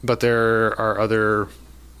 But there are other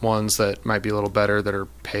ones that might be a little better that are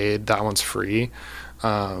paid. That one's free.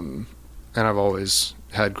 And I've always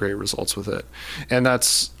had great results with it. And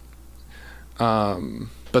that's,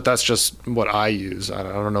 but that's just what I use. I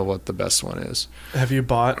don't know what the best one is. Have you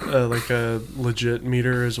bought like a legit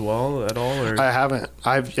meter as well at all? Or? I haven't.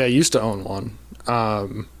 I used to own one.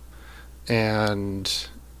 And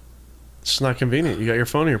it's not convenient. You got your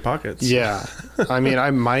phone in your pockets. Yeah. I mean, I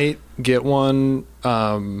might get one.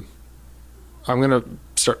 I'm going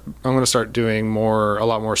to start doing a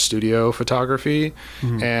lot more studio photography,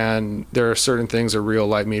 and there are certain things a real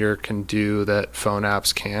light meter can do that phone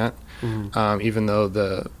apps can't. Even though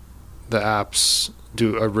the apps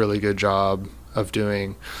do a really good job of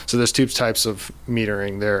doing. So there's two types of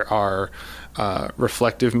metering. There are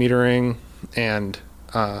reflective metering and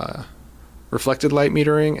reflected light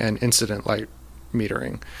metering and incident light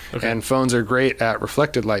metering. Okay. And phones are great at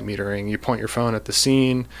reflected light metering. You point your phone at the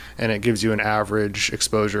scene and it gives you an average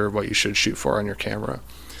exposure of what you should shoot for on your camera.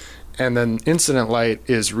 And then incident light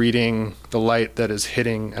is reading the light that is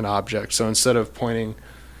hitting an object. So instead of pointing,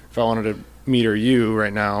 if I wanted to meter you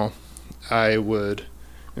right now, I would,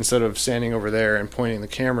 instead of standing over there and pointing the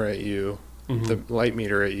camera at you, the light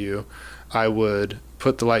meter at you, I would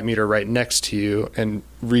put the light meter right next to you and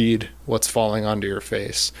read what's falling onto your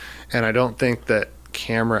face. And I don't think that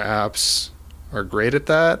camera apps are great at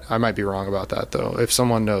that. I might be wrong about that though. If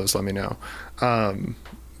someone knows, let me know.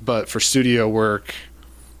 But for studio work,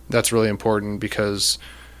 that's really important because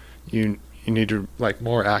you need to like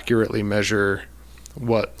more accurately measure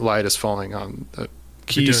what light is falling on the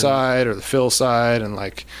key side or the fill side, and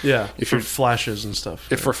like if you're flashes and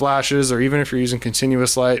stuff. If for flashes, or even if you're using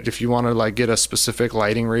continuous light, if you want to like get a specific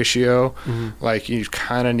lighting ratio, like you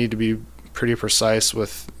kind of need to be pretty precise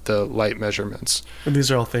with the light measurements. And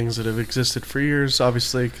these are all things that have existed for years,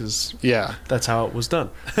 obviously, because that's how it was done.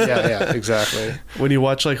 yeah, exactly. When you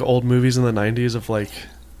watch like old movies in the 90s of like,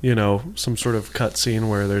 you know, some sort of cut scene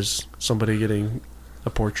where there's somebody getting a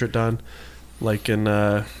portrait done, like in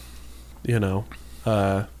you know,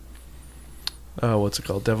 what's it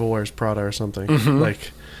called, Devil Wears Prada or something,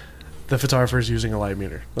 like the photographer's using a light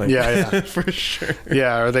meter, like, for sure.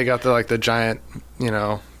 Yeah, or they got the giant, you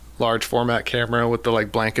know, large format camera with the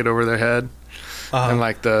like blanket over their head, and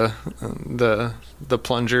like the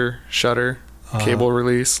plunger shutter cable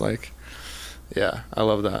release. Like, yeah, I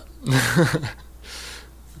love that.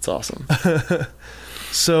 It's awesome.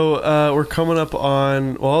 So we're coming up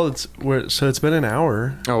on, it's been an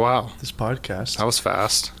hour. Oh wow, this podcast. That was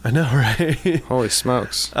fast. I know, right? Holy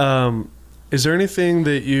smokes. Is there anything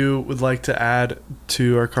that you would like to add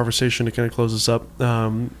to our conversation to kind of close this up?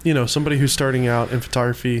 You know, somebody who's starting out in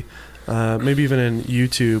photography, maybe even in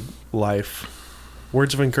YouTube life,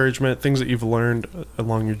 words of encouragement, things that you've learned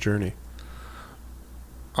along your journey.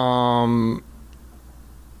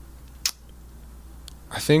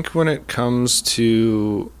 I think when it comes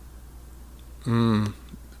to,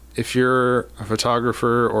 if you're a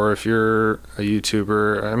photographer or if you're a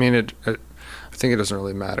YouTuber, I mean, I think it doesn't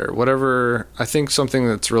really matter. Whatever, I think something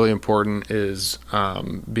that's really important is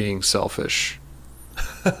being selfish.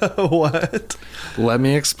 What? Let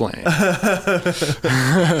me explain.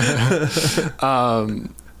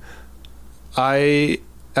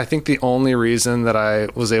 I think the only reason that I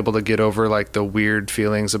was able to get over like the weird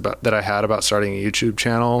feelings that I had about starting a YouTube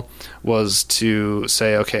channel was to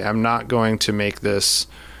say, okay, I'm not going to make this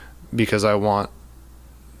because I want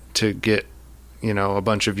to get, a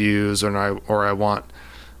bunch of views, I want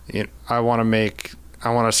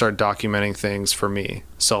to start documenting things for me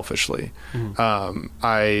selfishly.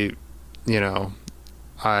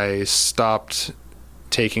 I stopped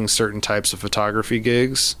taking certain types of photography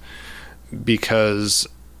gigs because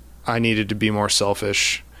I needed to be more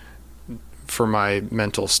selfish for my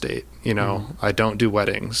mental state. I don't do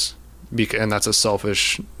weddings and that's a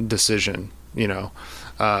selfish decision,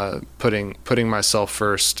 putting myself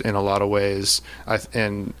first in a lot of ways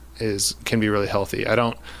can be really healthy. I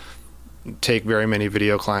don't take very many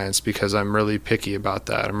video clients because I'm really picky about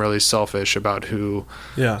that. I'm really selfish about who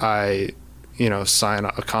I sign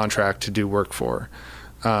a contract to do work for.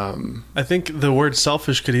 I think the word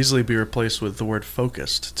selfish could easily be replaced with the word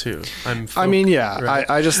focused too. Right?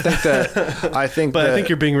 I just think that I think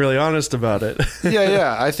you're being really honest about it.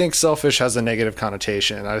 I think selfish has a negative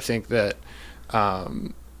connotation. I think that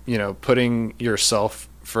putting yourself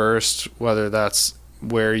first, whether that's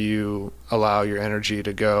where you allow your energy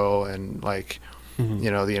to go and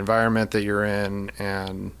the environment that you're in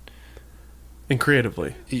and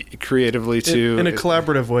creatively too. In a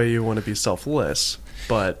collaborative way, you want to be selfless.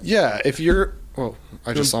 But if you're,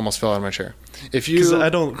 I just almost fell out of my chair. If you, I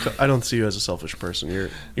don't see you as a selfish person. You're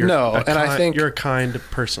I think you're a kind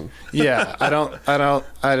person. I don't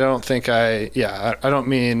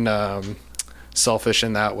mean selfish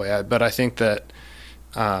in that way. But I think that,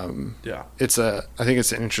 I think it's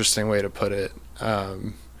an interesting way to put it.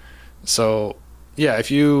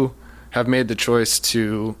 If you have made the choice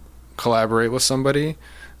to collaborate with somebody,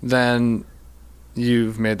 then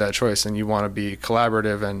you've made that choice and you want to be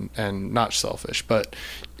collaborative and not selfish. But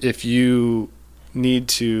if you need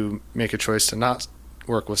to make a choice to not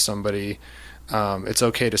work with somebody, it's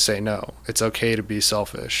okay to say no. It's okay to be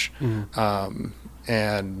selfish. And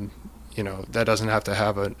that doesn't have to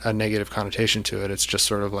have a negative connotation to it. It's just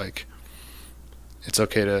sort of like, it's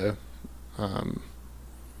okay to,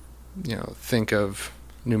 think of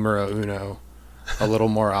numero uno a little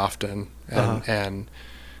more often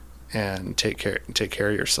and take care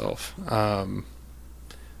of yourself.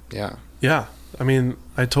 Yeah. I mean,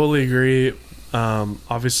 I totally agree.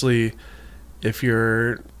 Obviously, if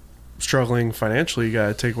you're struggling financially, you got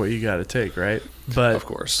to take what you got to take, right? But of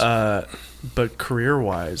course. But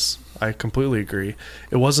career-wise, I completely agree.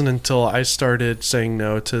 It wasn't until I started saying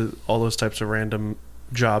no to all those types of random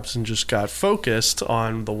jobs and just got focused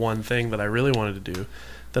on the one thing that I really wanted to do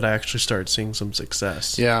that I actually started seeing some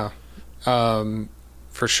success. Yeah.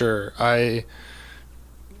 For sure. I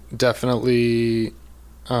definitely,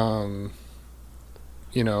 when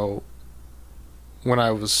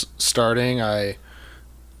I was starting, I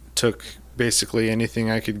took basically anything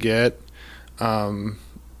I could get.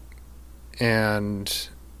 And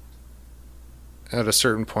at a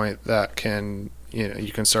certain point that can,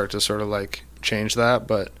 you can start to sort of like change that.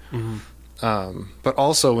 But, but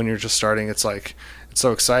also when you're just starting, it's like, it's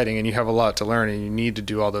so exciting and you have a lot to learn and you need to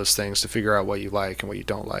do all those things to figure out what you like and what you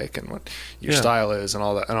don't like and what your style is and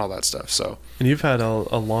all that stuff. So, and you've had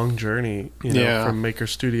a long journey, from Maker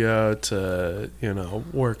Studio to,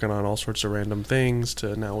 working on all sorts of random things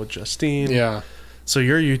to now with Justine. Yeah. So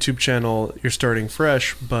your YouTube channel, you're starting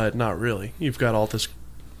fresh, but not really. You've got all this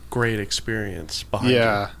great experience behind you.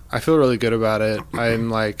 Yeah. I feel really good about it. I'm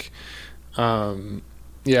like, and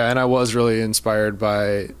I was really inspired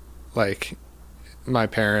by like my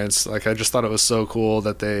parents. Like, I just thought it was so cool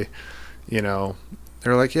that they, they're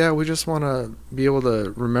like, yeah, we just want to be able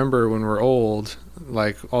to remember when we're old,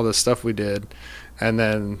 like all this stuff we did. And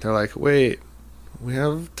then they're like, wait, we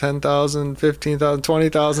have 10,000, 15,000,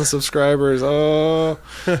 20,000 subscribers. Oh,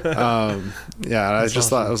 I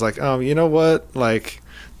just thought, I was like, you know what? Like,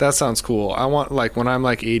 that sounds cool. I want, like, when I'm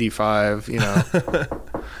like 85, knock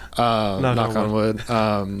on wood.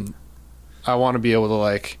 I want to be able to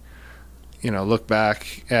like, look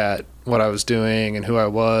back at what I was doing and who I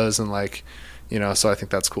was and like, so I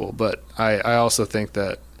think that's cool. But I also think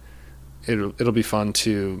that it'll be fun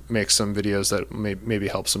to make some videos that maybe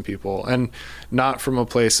help some people, and not from a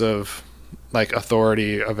place of like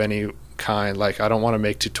authority of any kind. Like, I don't want to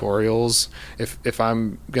make tutorials. If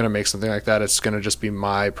I'm going to make something like that, it's going to just be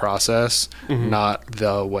my process, not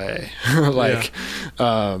the way.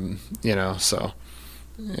 So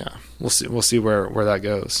yeah, we'll see where that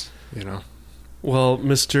goes, Well,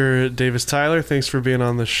 Mr. Davis Tyler, thanks for being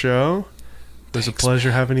on the show. It was a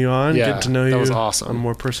pleasure having you on. Yeah, Getting to know you was awesome. on a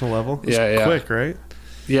more personal level. It was quick, right?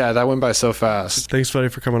 Yeah, that went by so fast. Thanks, buddy,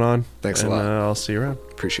 for coming on. Thanks a lot. I'll see you around.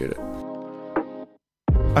 Appreciate it.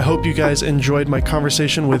 I hope you guys enjoyed my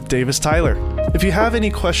conversation with Davis Tyler. If you have any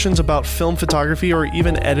questions about film photography or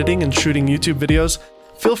even editing and shooting YouTube videos,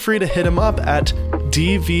 feel free to hit him up at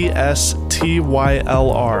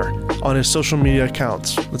DVSTYLR on his social media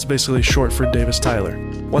accounts. That's basically short for Davis Tyler.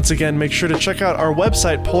 Once again, make sure to check out our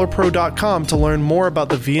website, polarpro.com, to learn more about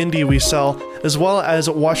the V&D we sell, as well as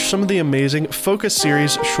watch some of the amazing Focus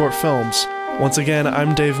Series short films. Once again,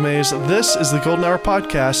 I'm Dave Mays. This is the Golden Hour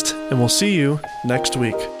Podcast, and we'll see you next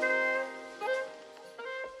week.